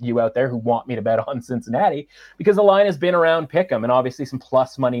of you out there who want me to bet on Cincinnati, because the line has been around Pick'em and obviously some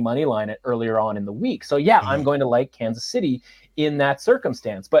plus money line earlier on in the week. So I'm going to like Kansas City in that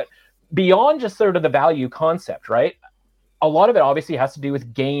circumstance. But beyond just sort of the value concept, right? A lot of it obviously has to do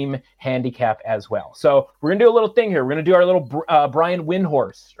with game handicap as well. So we're going to do a little thing here. We're going to do our little Brian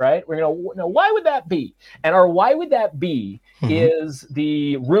Windhorse, right? We're going to, why would that be? And our why would that be is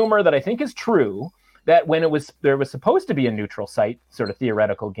the rumor that I think is true, that when there was supposed to be a neutral site sort of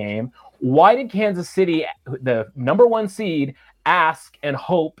theoretical game, why did Kansas City, the number 1 seed, ask and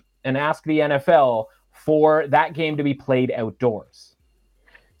hope and ask the NFL for that game to be played outdoors?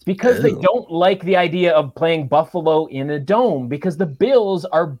 It's because they don't like the idea of playing Buffalo in a dome, because the Bills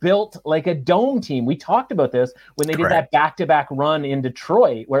are built like a dome team. We talked about this when they did that back-to-back run in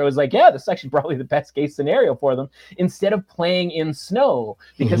Detroit, where it was like, this is actually probably the best case scenario for them, instead of playing in snow,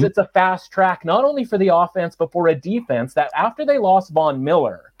 because it's a fast track, not only for the offense, but for a defense that after they lost Von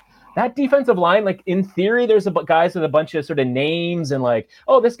Miller, that defensive line, like in theory, there's guys with a bunch of sort of names and like,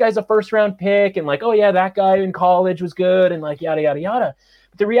 oh, this guy's a first-round pick, and like, oh yeah, that guy in college was good, and like yada, yada, yada.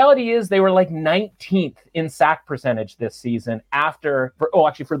 The reality is they were like 19th in sack percentage this season for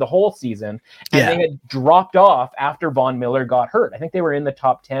the whole season. And they had dropped off after Von Miller got hurt. I think they were in the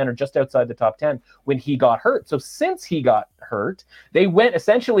top 10 or just outside the top 10 when he got hurt. So since he got hurt, they went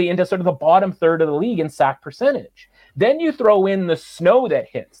essentially into sort of the bottom third of the league in sack percentage. Then you throw in the snow that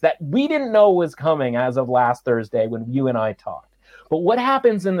hits that we didn't know was coming as of last Thursday when you and I talked. But what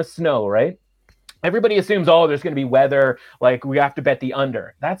happens in the snow, right? Everybody assumes, there's going to be weather, like we have to bet the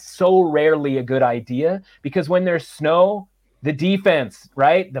under. That's so rarely a good idea, because when there's snow, the defense,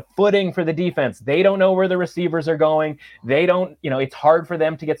 right? The footing for the defense, they don't know where the receivers are going. They don't, it's hard for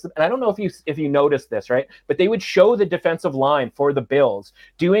them to get some, and I don't know if you noticed this, right? But they would show the defensive line for the Bills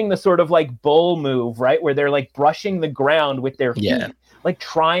doing the sort of like bull move, right? Where they're like brushing the ground with their feet, like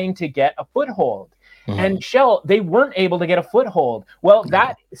trying to get a foothold. And Shell, they weren't able to get a foothold. Well,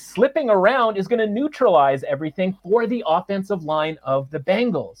 that slipping around is going to neutralize everything for the offensive line of the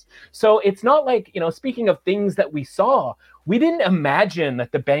Bengals. So it's not like, speaking of things that we saw, we didn't imagine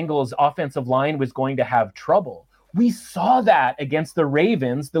that the Bengals offensive line was going to have trouble. We saw that against the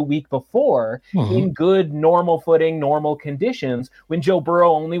Ravens the week before in good, normal footing, normal conditions when Joe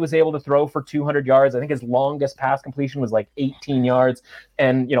Burrow only was able to throw for 200 yards. I think his longest pass completion was like 18 yards.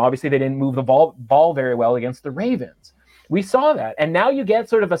 And, obviously they didn't move the ball very well against the Ravens. We saw that. And now you get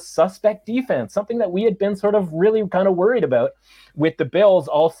sort of a suspect defense, something that we had been sort of really kind of worried about with the Bills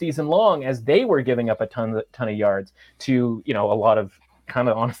all season long as they were giving up a ton of yards to, a lot of kind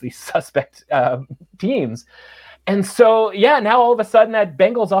of honestly suspect teams. And so, now all of a sudden that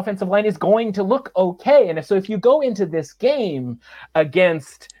Bengals offensive line is going to look okay. And if you go into this game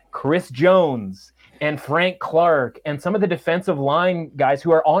against Chris Jones and Frank Clark and some of the defensive line guys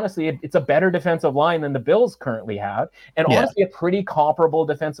who are honestly, it's a better defensive line than the Bills currently have. And honestly, a pretty comparable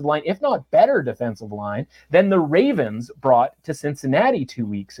defensive line, if not better defensive line than the Ravens brought to Cincinnati 2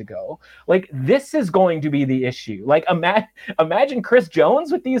 weeks ago. Like, this is going to be the issue. Like, imagine Chris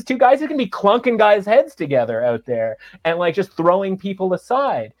Jones with these two guys. He can be clunking guys' heads together out there and like just throwing people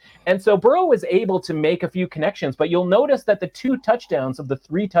aside. And so Burrow was able to make a few connections, but you'll notice that the 2 touchdowns of the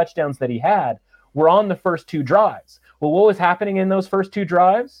 3 touchdowns that he had were on the first 2 drives. Well, what was happening in those first 2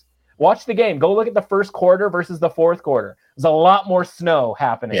 drives? Watch the game. Go look at the first quarter versus the fourth quarter. There's a lot more snow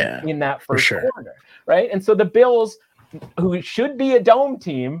happening in that first quarter, right? And so the Bills, who should be a dome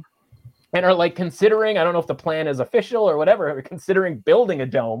team, and are like considering, I don't know if the plan is official or whatever, are considering building a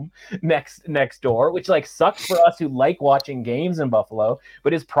dome next door, which like sucks for us who like watching games in Buffalo,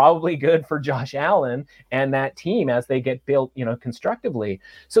 but is probably good for Josh Allen and that team as they get built, constructively.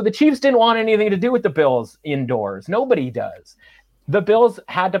 So the Chiefs didn't want anything to do with the Bills indoors. Nobody does. The Bills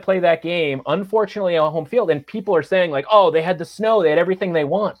had to play that game, unfortunately, on home field. And people are saying like, oh, they had the snow, they had everything they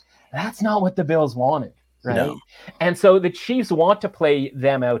want. That's not what the Bills wanted. Right. No. And so the Chiefs want to play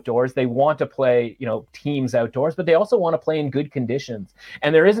them outdoors. They want to play, teams outdoors, but they also want to play in good conditions.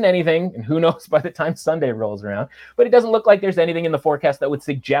 And there isn't anything, and who knows by the time Sunday rolls around, but it doesn't look like there's anything in the forecast that would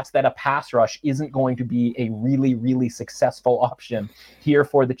suggest that a pass rush isn't going to be a really, really successful option here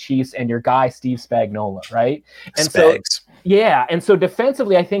for the Chiefs and your guy, Steve Spagnuolo, right? And Spags. And so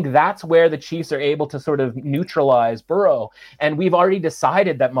defensively, I think that's where the Chiefs are able to sort of neutralize Burrow. And we've already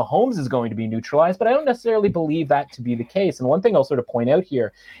decided that Mahomes is going to be neutralized, but I don't necessarily believe that to be the case. And one thing I'll sort of point out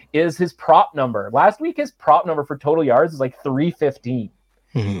here is his prop number. Last week, his prop number for total yards is like 315.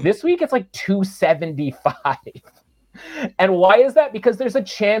 This week, it's like 275. And why is that? Because there's a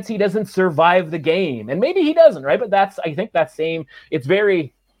chance he doesn't survive the game. And maybe he doesn't, right? But I think that same, it's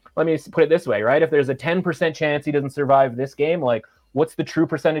very... Let me put it this way, right? If there's a 10% chance he doesn't survive this game, like what's the true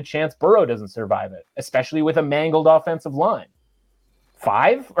percentage chance Burrow doesn't survive it, especially with a mangled offensive line?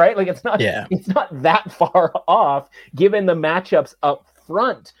 5, right? Like it's not that far off given the matchups up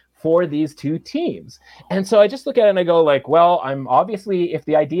front for these two teams. And so I just look at it and I go like, well, I'm obviously, if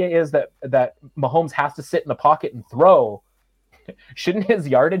the idea is that Mahomes has to sit in the pocket and throw, shouldn't his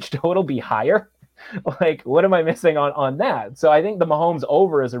yardage total be higher? Like, what am I missing on that? So I think the Mahomes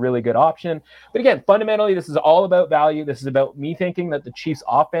over is a really good option. But again, fundamentally, this is all about value. This is about me thinking that the Chiefs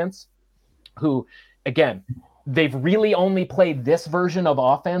offense, who, again, they've really only played this version of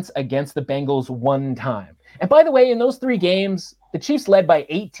offense against the Bengals one time. And by the way, in those 3 games, the Chiefs led by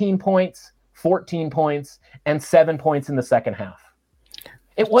 18 points, 14 points, and 7 points in the second half.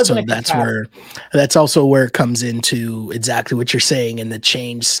 It wasn't. So that's also where it comes into exactly what you're saying in the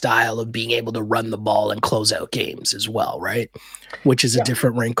change style of being able to run the ball and close out games as well, right? Which is a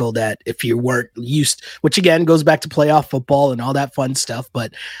different wrinkle that if you weren't used, which again goes back to playoff football and all that fun stuff,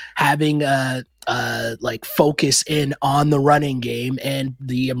 but having like focus in on the running game and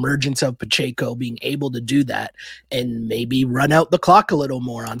the emergence of Pacheco being able to do that and maybe run out the clock a little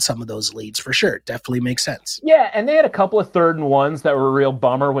more on some of those leads for sure. Definitely makes sense. Yeah. And they had a couple of 3rd and 1s that were a real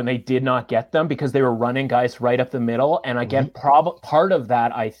bummer when they did not get them because they were running guys right up the middle. And again, part of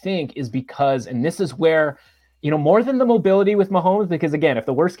that I think is because, and this is where, more than the mobility with Mahomes, because again, if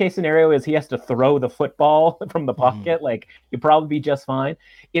the worst case scenario is he has to throw the football from the pocket, like you'd probably be just fine.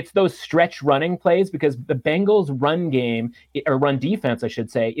 It's those stretch running plays because the Bengals run game, or run defense, I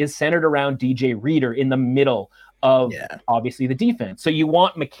should say, is centered around DJ Reader in the middle of obviously the defense. So you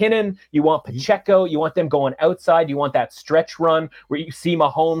want McKinnon, you want Pacheco, you want them going outside, you want that stretch run where you see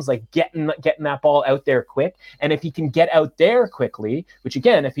Mahomes like getting that ball out there quick. And if he can get out there quickly, which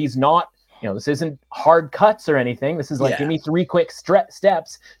again, if he's not, this isn't hard cuts or anything. This is like, give me 3 quick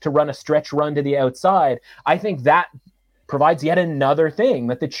steps to run a stretch run to the outside. I think that provides yet another thing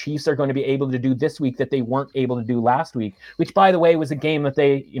that the Chiefs are going to be able to do this week that they weren't able to do last week, which, by the way, was a game that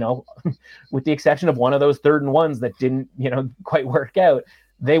they, with the exception of one of those 3rd and 1s that didn't, quite work out,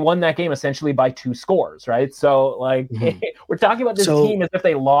 they won that game essentially by 2 scores, right? So, we're talking about this team as if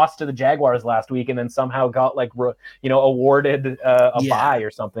they lost to the Jaguars last week and then somehow got, awarded a bye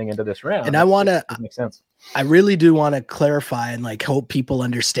or something into this round. And I want to make sense. I really do want to clarify and hope people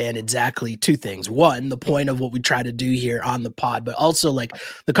understand exactly 2 things. One, the point of what we try to do here on the pod, but also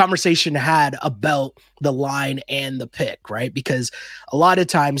the conversation had about the line and the pick, right? Because a lot of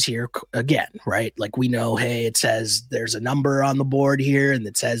times here, again, right? We know, hey, it says there's a number on the board here and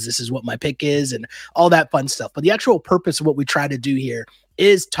it says this is what my pick is and all that fun stuff. But the actual purpose of what we try to do here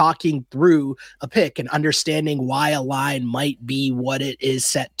is talking through a pick and understanding why a line might be what it is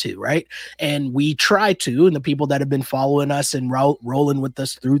set to, right? And we try to, and the people that have been following us and rolling with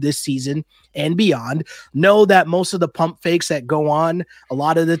us through this season and beyond know that most of the pump fakes that go on a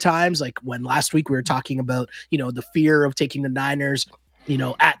lot of the times, like when last week we were talking about, the fear of taking the Niners,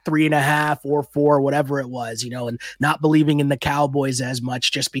 at 3.5 or 4, whatever it was, and not believing in the Cowboys as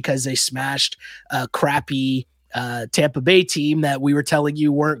much just because they smashed a crappy Tampa Bay team that we were telling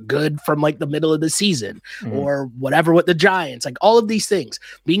you weren't good from the middle of the season or whatever with the Giants, all of these things,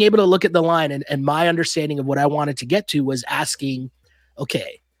 being able to look at the line and my understanding of what I wanted to get to was asking,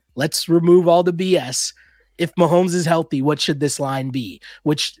 okay, let's remove all the BS. If Mahomes is healthy, what should this line be?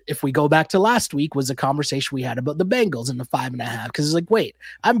 Which, if we go back to last week, was a conversation we had about the Bengals and the 5.5. Because it's wait,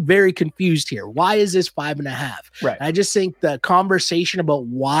 I'm very confused here. Why is this 5.5? Right. I just think the conversation about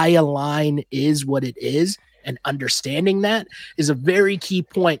why a line is what it is and understanding that is a very key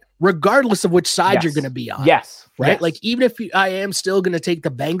point, regardless of which side you're going to be on. Yes. Right. Yes. Even if I am still going to take the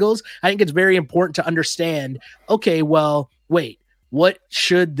Bengals, I think it's very important to understand, okay, well, wait, what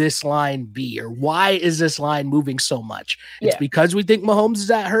should this line be? Or why is this line moving so much? It's because we think Mahomes is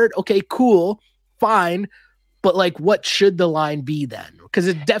that hurt. Okay, cool, fine. But what should the line be then? Because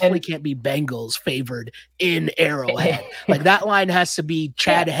it definitely can't be Bengals favored in Arrowhead. That line has to be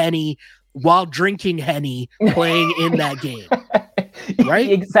Chad Henne while drinking Henny playing in that game. Right?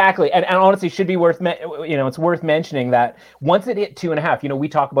 Exactly. And honestly, should be worth, it's worth mentioning that once it hit 2.5, we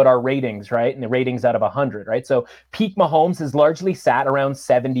talk about our ratings, right? And the ratings out of 100, right? So peak Mahomes has largely sat around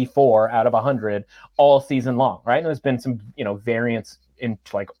 74 out of 100 all season long, right? And there's been some, variance in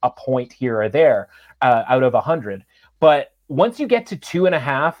a point here or there out of 100. But once you get to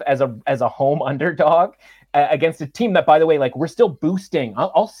 2.5 as a home underdog, against a team that, by the way, we're still boosting.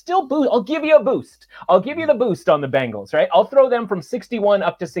 I'll still boost. I'll give you a boost. I'll give you the boost on the Bengals, right? I'll throw them from 61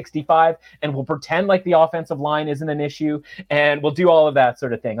 up to 65, and we'll pretend like the offensive line isn't an issue, and we'll do all of that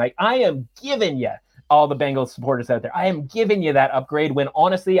sort of thing. I am giving you, all the Bengals supporters out there, I am giving you that upgrade when,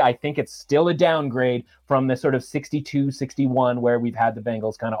 honestly, I think it's still a downgrade from the sort of 62, 61 where we've had the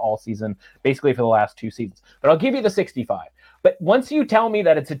Bengals kind of all season, basically for the last 2 seasons. But I'll give you the 65. But once you tell me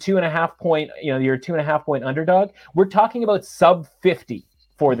that it's a 2.5 point, you're a 2.5 point underdog, we're talking about sub 50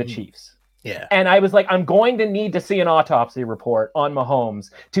 for the Chiefs. Yeah. And I was I'm going to need to see an autopsy report on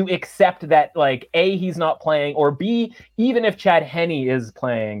Mahomes to accept that, A, he's not playing, or B, even if Chad Henne is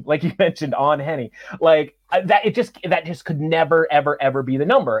playing, like you mentioned on Henne, that just could never, ever, ever be the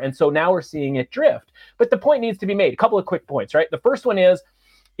number. And so now we're seeing it drift. But the point needs to be made. A couple of quick points, right? The first one is,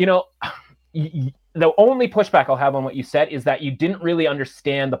 the only pushback I'll have on what you said is that you didn't really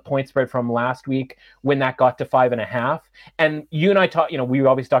understand the point spread from last week when that got to 5.5. And you and I talked, we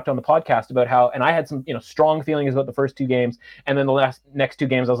always talked on the podcast about how, and I had some, strong feelings about the first 2 games. And then the next 2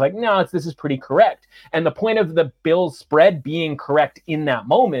 games, I was like, no, this is pretty correct. And the point of the Bills spread being correct in that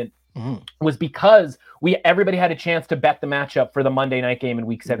moment was because everybody had a chance to bet the matchup for the Monday night game in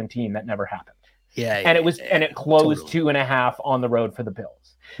week 17. That never happened. And it closed totally. 2.5 on the road for the Bills.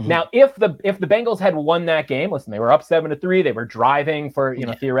 Now, if the Bengals had won that game, listen, they were up 7-3. They were driving for,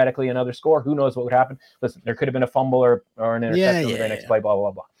 theoretically another score. Who knows what would happen? Listen, there could have been a fumble or an interception or the next play, blah,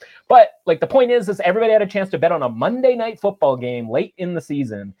 blah, blah. But the point is everybody had a chance to bet on a Monday night football game late in the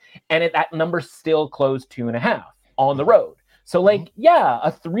season. And that number still closed 2.5 on the road. So a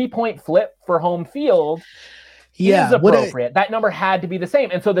 3-point flip for home field is appropriate. That number had to be the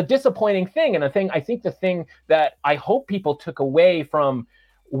same. And so the disappointing thing, and the thing that I hope people took away from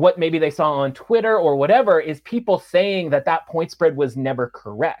what maybe they saw on Twitter or whatever, is people saying that point spread was never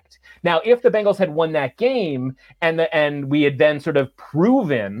correct. Now, if the Bengals had won that game and we had then sort of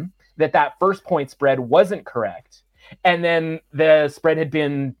proven that first point spread wasn't correct, And then the spread had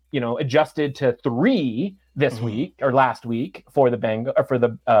been, adjusted to 3 this week or last week for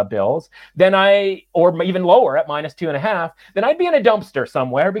the Bills, then or even lower at -2.5, then I'd be in a dumpster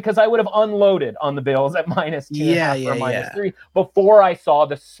somewhere because I would have unloaded on the Bills at -2.5 or -3 before I saw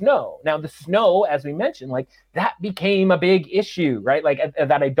the snow. Now the snow, as we mentioned, like that became a big issue, right? Like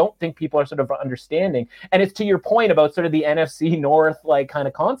that I don't think people are sort of understanding. And it's to your point about sort of the NFC North, like kind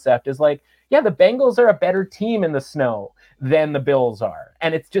of concept is like, yeah, the Bengals are a better team in the snow than the Bills are.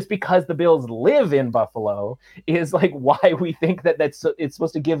 And it's just because the Bills live in Buffalo is like why we think that it's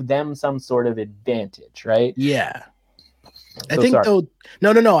supposed to give them some sort of advantage, right? Yeah. I think though,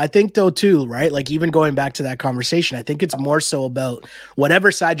 no. I think though too, right? Like even going back to that conversation, I think it's more so about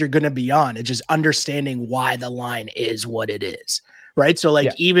whatever side you're going to be on. It's just understanding why the line is what it is. Right. So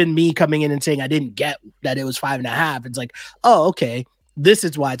like even me coming in and saying I didn't get that it was 5.5. It's like, oh, okay, this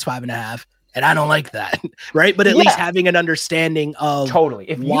is why it's 5.5. And I don't like that, right? But at least having an understanding of totally.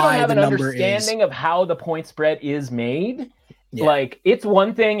 If you don't have an understanding of how the point spread is made, like it's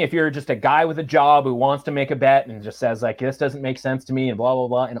one thing if you're just a guy with a job who wants to make a bet and just says like, this doesn't make sense to me and blah, blah,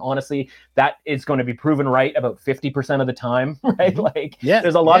 blah. And honestly, that is going to be proven right about 50% of the time, right? Like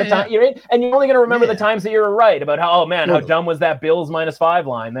there's a lot of time you're in, and you're only going to remember the times that you're right about how, oh man, how dumb was that Bills -5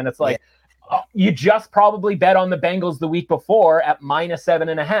 line? Then it's like, you just probably bet on the Bengals the week before at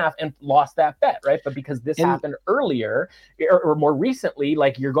 -7.5 and lost that bet, right? But because this happened earlier or more recently,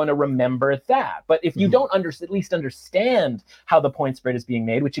 like you're going to remember that. But if you don't at least understand how the point spread is being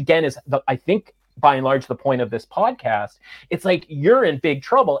made, which again is, I think, by and large, the point of this podcast, it's like you're in big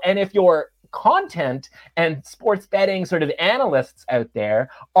trouble. And if your content and sports betting sort of analysts out there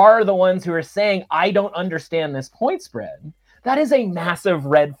are the ones who are saying, I don't understand this point spread, that is a massive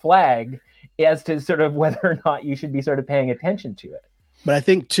red flag as to sort of whether or not you should be sort of paying attention to it. But I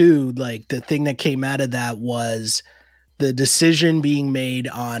think too, like the thing that came out of that was the decision being made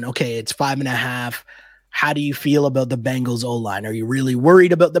on, okay, it's 5.5. How do you feel about the Bengals O-line? Are you really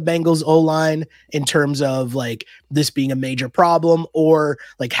worried about the Bengals O-line in terms of like this being a major problem, or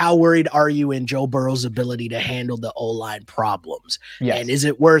like how worried are you in Joe Burrow's ability to handle the O-line problems? Yes. And is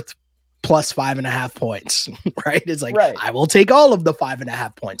it worth plus 5.5 points, right? It's like, I will take all of the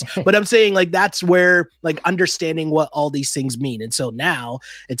 5.5 points. But I'm saying like, that's where like understanding what all these things mean. And so now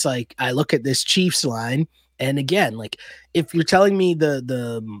it's like, I look at this Chiefs line, and again, like if you're telling me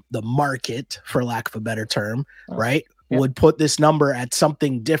the market, for lack of a better term, right, would put this number at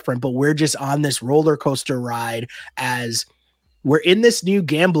something different, but we're just on this roller coaster ride as we're in this new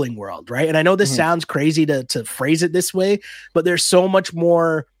gambling world, right? And I know this sounds crazy to phrase it this way, but there's so much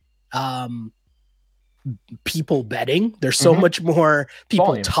more people betting. There's so much more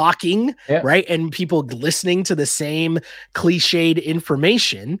people talking, right? And people listening to the same cliched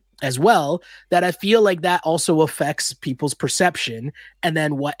information as well, that I feel like that also affects people's perception. And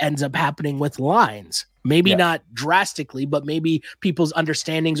then what ends up happening with lines, maybe not drastically, but maybe people's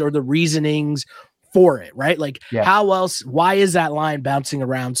understandings or the reasonings for it, right? Like how else, why is that line bouncing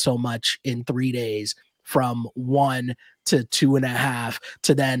around so much in 3 days from 1 to 2.5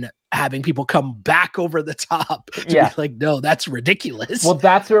 to then having people come back over the top to be like, no, that's ridiculous. Well,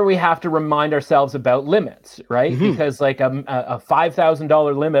 that's where we have to remind ourselves about limits, right? Because like a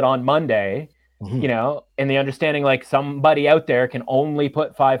 $5,000 limit on Monday, you know, and the understanding like somebody out there can only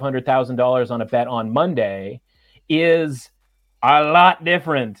put $500,000 on a bet on Monday is a lot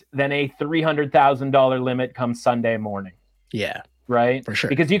different than a $300,000 limit come Sunday morning. Yeah. Right? For sure.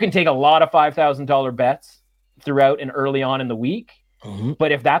 Because you can take a lot of $5,000 bets throughout and early on in the week.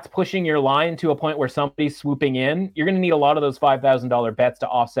 But if that's pushing your line to a point where somebody's swooping in, you're going to need a lot of those $5,000 bets to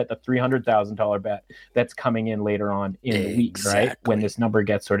offset the $300,000 bet that's coming in later on in the week, right? When this number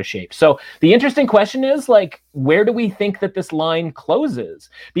gets sort of shaped. So the interesting question is like, where do we think that this line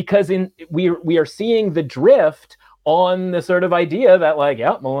closes? Because we are seeing the drift on the sort of idea that like,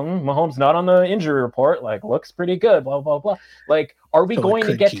 Mahomes not on the injury report, like looks pretty good, blah, blah, blah. Like, are we going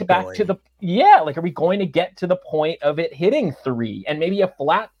to get back to the, are we going to get to the point of it hitting 3 and maybe a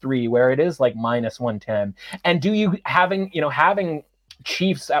flat 3 where it is like -110? And do you having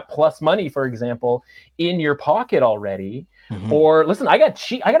Chiefs at plus money, for example, in your pocket already, or listen, I got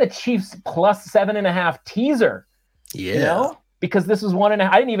a Chiefs plus 7.5 teaser, you know? Because this was 1.5.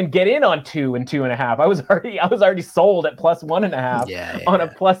 I didn't even get in on 2 and 2.5. I was already sold at plus 1.5 on a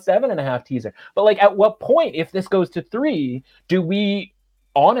plus 7.5 teaser. But like, at what point, if this goes to 3, do we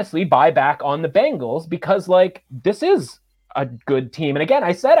honestly buy back on the Bengals? Because like, this is a good team. And again,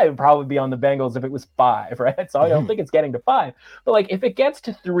 I said I would probably be on the Bengals if it was 5, right? So I don't think it's getting to 5. But like, if it gets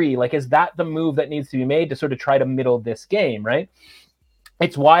to 3, like, is that the move that needs to be made to sort of try to middle this game, right?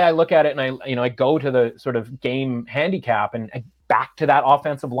 it's why I look at it and I go to the sort of game handicap and back to that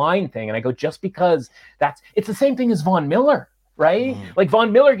offensive line thing. And I go, just because it's the same thing as Von Miller, right? Like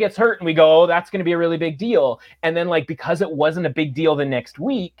Von Miller gets hurt and we go, oh, that's going to be a really big deal. And then like, because it wasn't a big deal the next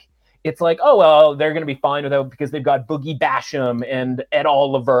week, it's like, oh, well, they're going to be fine without, because they've got Boogie Basham and Ed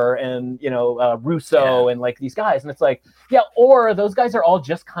Oliver and, Russo and like these guys. And it's like, yeah, or those guys are all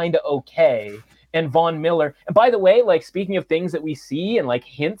just kind of okay. And Von Miller, and by the way, like speaking of things that we see and like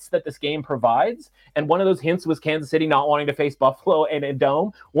hints that this game provides, and one of those hints was Kansas City not wanting to face Buffalo in a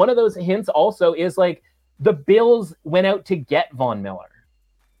dome. One of those hints also is like the Bills went out to get Von Miller,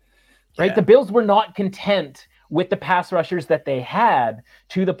 right? Yeah. The Bills were not content with the pass rushers that they had,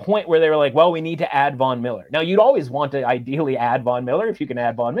 to the point where they were like, well, we need to add Von Miller. Now, you'd always want to ideally add Von Miller if you can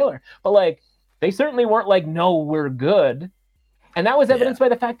add Von Miller, but like they certainly weren't like, no, we're good. And that was evidenced by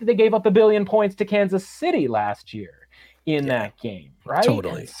the fact that they gave up 1 billion points to Kansas City last year in that game, right?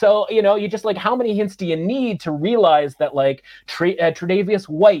 Totally. And so, you just like, how many hints do you need to realize that like Tre'Davious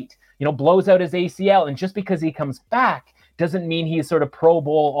White, blows out his ACL, and just because he comes back doesn't mean he's sort of Pro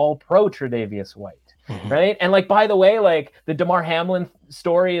Bowl All-Pro Tre'Davious White. Right. And like, by the way, like the DeMar Hamlin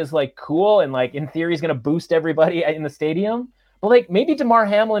story is like cool. And like, in theory, he's going to boost everybody in the stadium. But like, maybe DeMar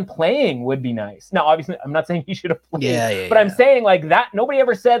Hamlin playing would be nice. Now, obviously, I'm not saying he should have played, but I'm saying like that. Nobody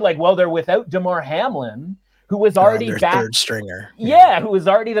ever said like, well, they're without DeMar Hamlin, who was already back, third stringer. Yeah, who was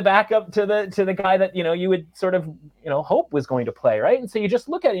already the backup to the guy that you would sort of hope was going to play, right? And so you just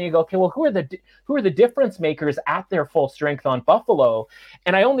look at it and you go, okay, well, who are the difference makers at their full strength on Buffalo?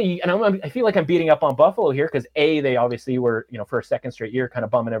 And I feel like I'm beating up on Buffalo here because A, they obviously were for a second straight year kind of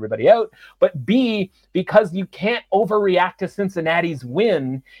bumming everybody out, but B, because you can't overreact to Cincinnati's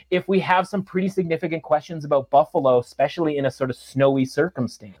win if we have some pretty significant questions about Buffalo, especially in a sort of snowy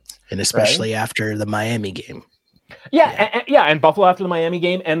circumstance. And especially after the Miami game. And Buffalo after the Miami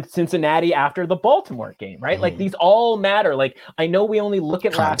game, and Cincinnati after the Baltimore game, right? Like these all matter. Like, I know we only look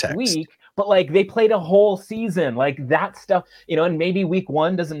at last week, but like they played a whole season, like that stuff, and maybe week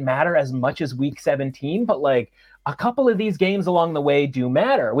 1 doesn't matter as much as week 17, but like a couple of these games along the way do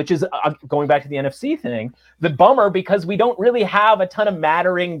matter, which is going back to the NFC thing, the bummer, because we don't really have a ton of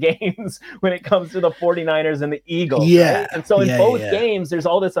mattering games when it comes to the 49ers and the Eagles. Yeah. Right? And so in both games, there's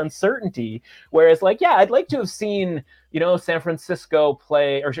all this uncertainty, whereas like, I'd like to have seen, San Francisco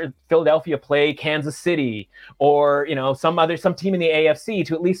play, or Philadelphia play Kansas City, or, some team in the AFC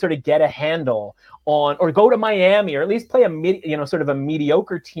to at least sort of get a handle on, or go to Miami, or at least play sort of a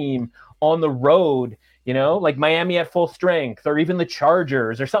mediocre team on the road, like Miami at full strength, or even the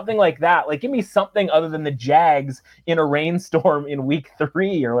Chargers or something like that. Like, give me something other than the Jags in a rainstorm in week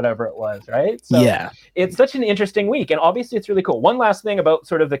 3 or whatever it was, right? So it's such an interesting week. And obviously it's really cool. One last thing about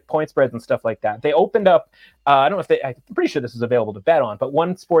sort of the point spreads and stuff like that. They opened up, I'm pretty sure this is available to bet on, but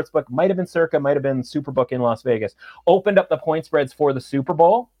one sportsbook, might have been Circa, might have been Superbook in Las Vegas, opened up the point spreads for the Super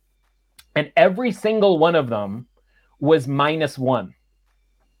Bowl. And every single one of them was -1.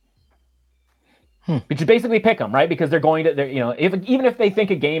 Which is basically pick them, right? Because they're going to, even if they think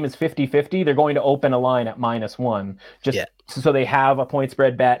a game is 50-50, they're going to open a line at -1, so they have a point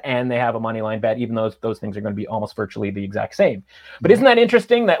spread bet and they have a money line bet, even though those things are going to be almost virtually the exact same. But isn't that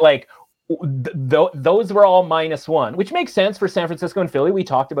interesting that like those were all -1, which makes sense for San Francisco and Philly. We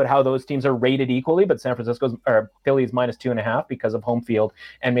talked about how those teams are rated equally, but Philly's -2.5 because of home field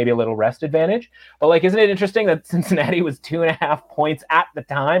and maybe a little rest advantage. But like, isn't it interesting that Cincinnati was 2.5 points at the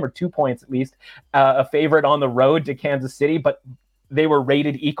time, or 2 points at least, a favorite on the road to Kansas City, but they were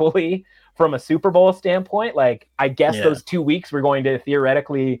rated equally from a Super Bowl standpoint? Like, I guess those 2 weeks were going to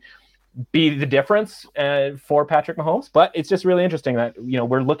theoretically be the difference for Patrick Mahomes. But it's just really interesting that,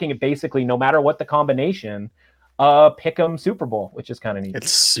 we're looking at basically, no matter what the combination, pick 'em Super Bowl, which is kind of neat.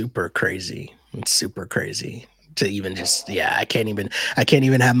 It's super crazy. To even just, I can't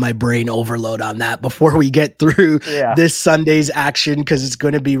even have my brain overload on that before we get through this Sunday's action, because it's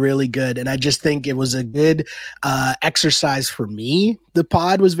going to be really good. And I just think it was a good exercise for me. The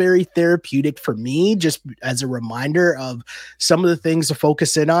pod was very therapeutic for me, just as a reminder of some of the things to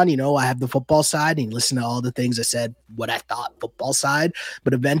focus in on. I have the football side, and you listen to all the things I said, what I thought football side,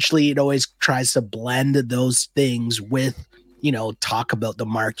 but eventually it always tries to blend those things with, talk about the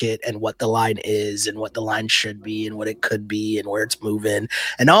market and what the line is and what the line should be and what it could be and where it's moving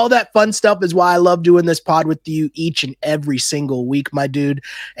and all that fun stuff is why I love doing this pod with you each and every single week, my dude.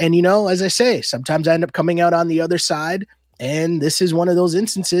 And, as I say, sometimes I end up coming out on the other side. And this is one of those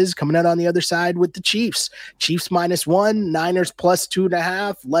instances, coming out on the other side with the Chiefs. Chiefs -1, Niners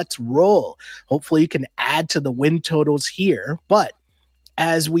 +2.5. Let's roll. Hopefully you can add to the win totals here. But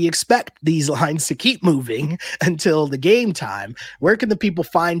as we expect these lines to keep moving until the game time, where can the people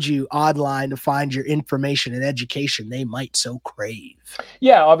find you online to find your information and education they might so crave?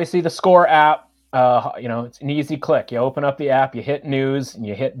 Yeah, obviously the Score app. It's an easy click. You open up the app, you hit news, and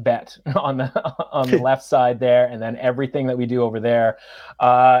you hit bet on the left side there, and then everything that we do over there.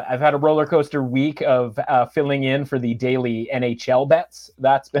 I've had a roller coaster week of filling in for the daily NHL bets.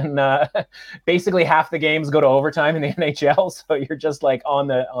 That's been basically half the games go to overtime in the NHL, so you're just like on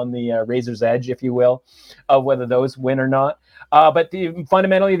the razor's edge, if you will, of whether those win or not. But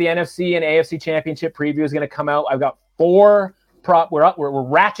fundamentally, the NFC and AFC Championship preview is going to come out. I've got 4 prop. We're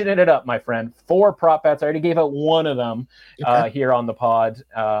ratcheting it up, my friend. 4 prop bets. I already gave out one of them here on the pod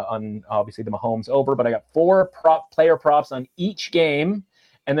on obviously the Mahomes over, but I got 4 player props on each game,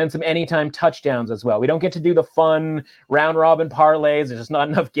 and then some anytime touchdowns as well. We don't get to do the fun round robin parlays. There's just not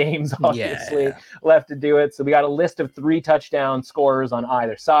enough games obviously left to do it. So we got a list of 3 touchdown scorers on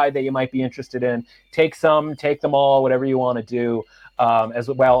either side that you might be interested in. Take some, take them all, whatever you want to do. As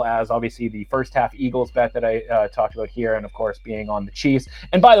well as obviously the first half Eagles bet that I talked about here, and of course being on the Chiefs.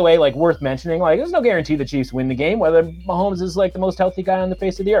 And by the way, like worth mentioning, like there's no guarantee the Chiefs win the game, whether Mahomes is like the most healthy guy on the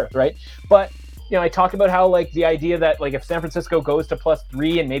face of the earth, right? But I talked about how like the idea that like if San Francisco goes to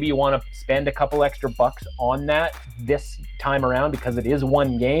 +3 and maybe you want to spend a couple extra bucks on that this time around because it is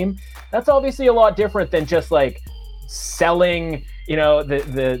one game, that's obviously a lot different than just like selling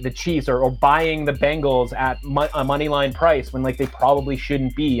the Chiefs or buying the Bengals at a money line price when like they probably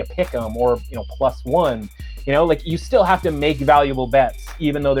shouldn't be a pick 'em or +1. Like you still have to make valuable bets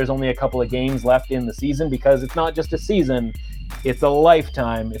even though there's only a couple of games left in the season, because it's not just a season, it's a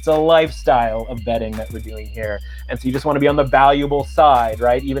lifetime, it's a lifestyle of betting that we're doing here. And so you just want to be on the valuable side,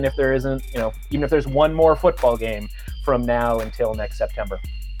 right? Even if there isn't, even if there's one more football game from now until next September.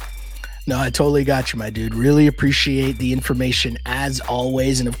 No, I totally got you, my dude. Really appreciate the information as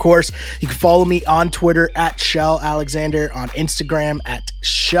always. And of course, you can follow me on Twitter at Shell Alexander, on Instagram at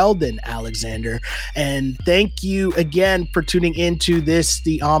Sheldon Alexander. And thank you again for tuning into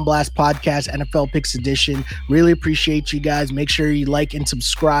the On Blast Podcast NFL Picks Edition. Really appreciate you guys. Make sure you like and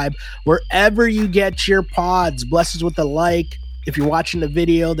subscribe wherever you get your pods. Bless us with a like. If you're watching the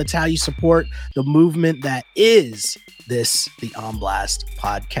video, that's how you support the movement that is the On Blast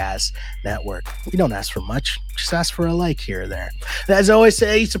Podcast Network. We don't ask for much, just ask for a like here or there. And as I always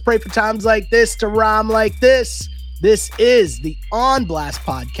say, I used to pray for times like this to rhyme like this. This is the On Blast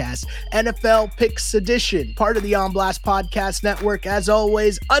Podcast, NFL Picks Edition, part of the On Blast Podcast Network. As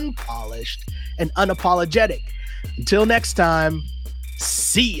always, unpolished and unapologetic. Until next time,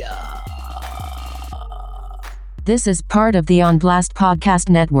 see ya. This is part of the On Blast Podcast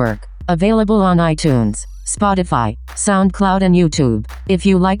Network, available on iTunes, Spotify, SoundCloud, and YouTube. If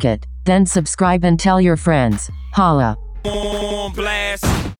you like it, then subscribe and tell your friends. Holla. On blast.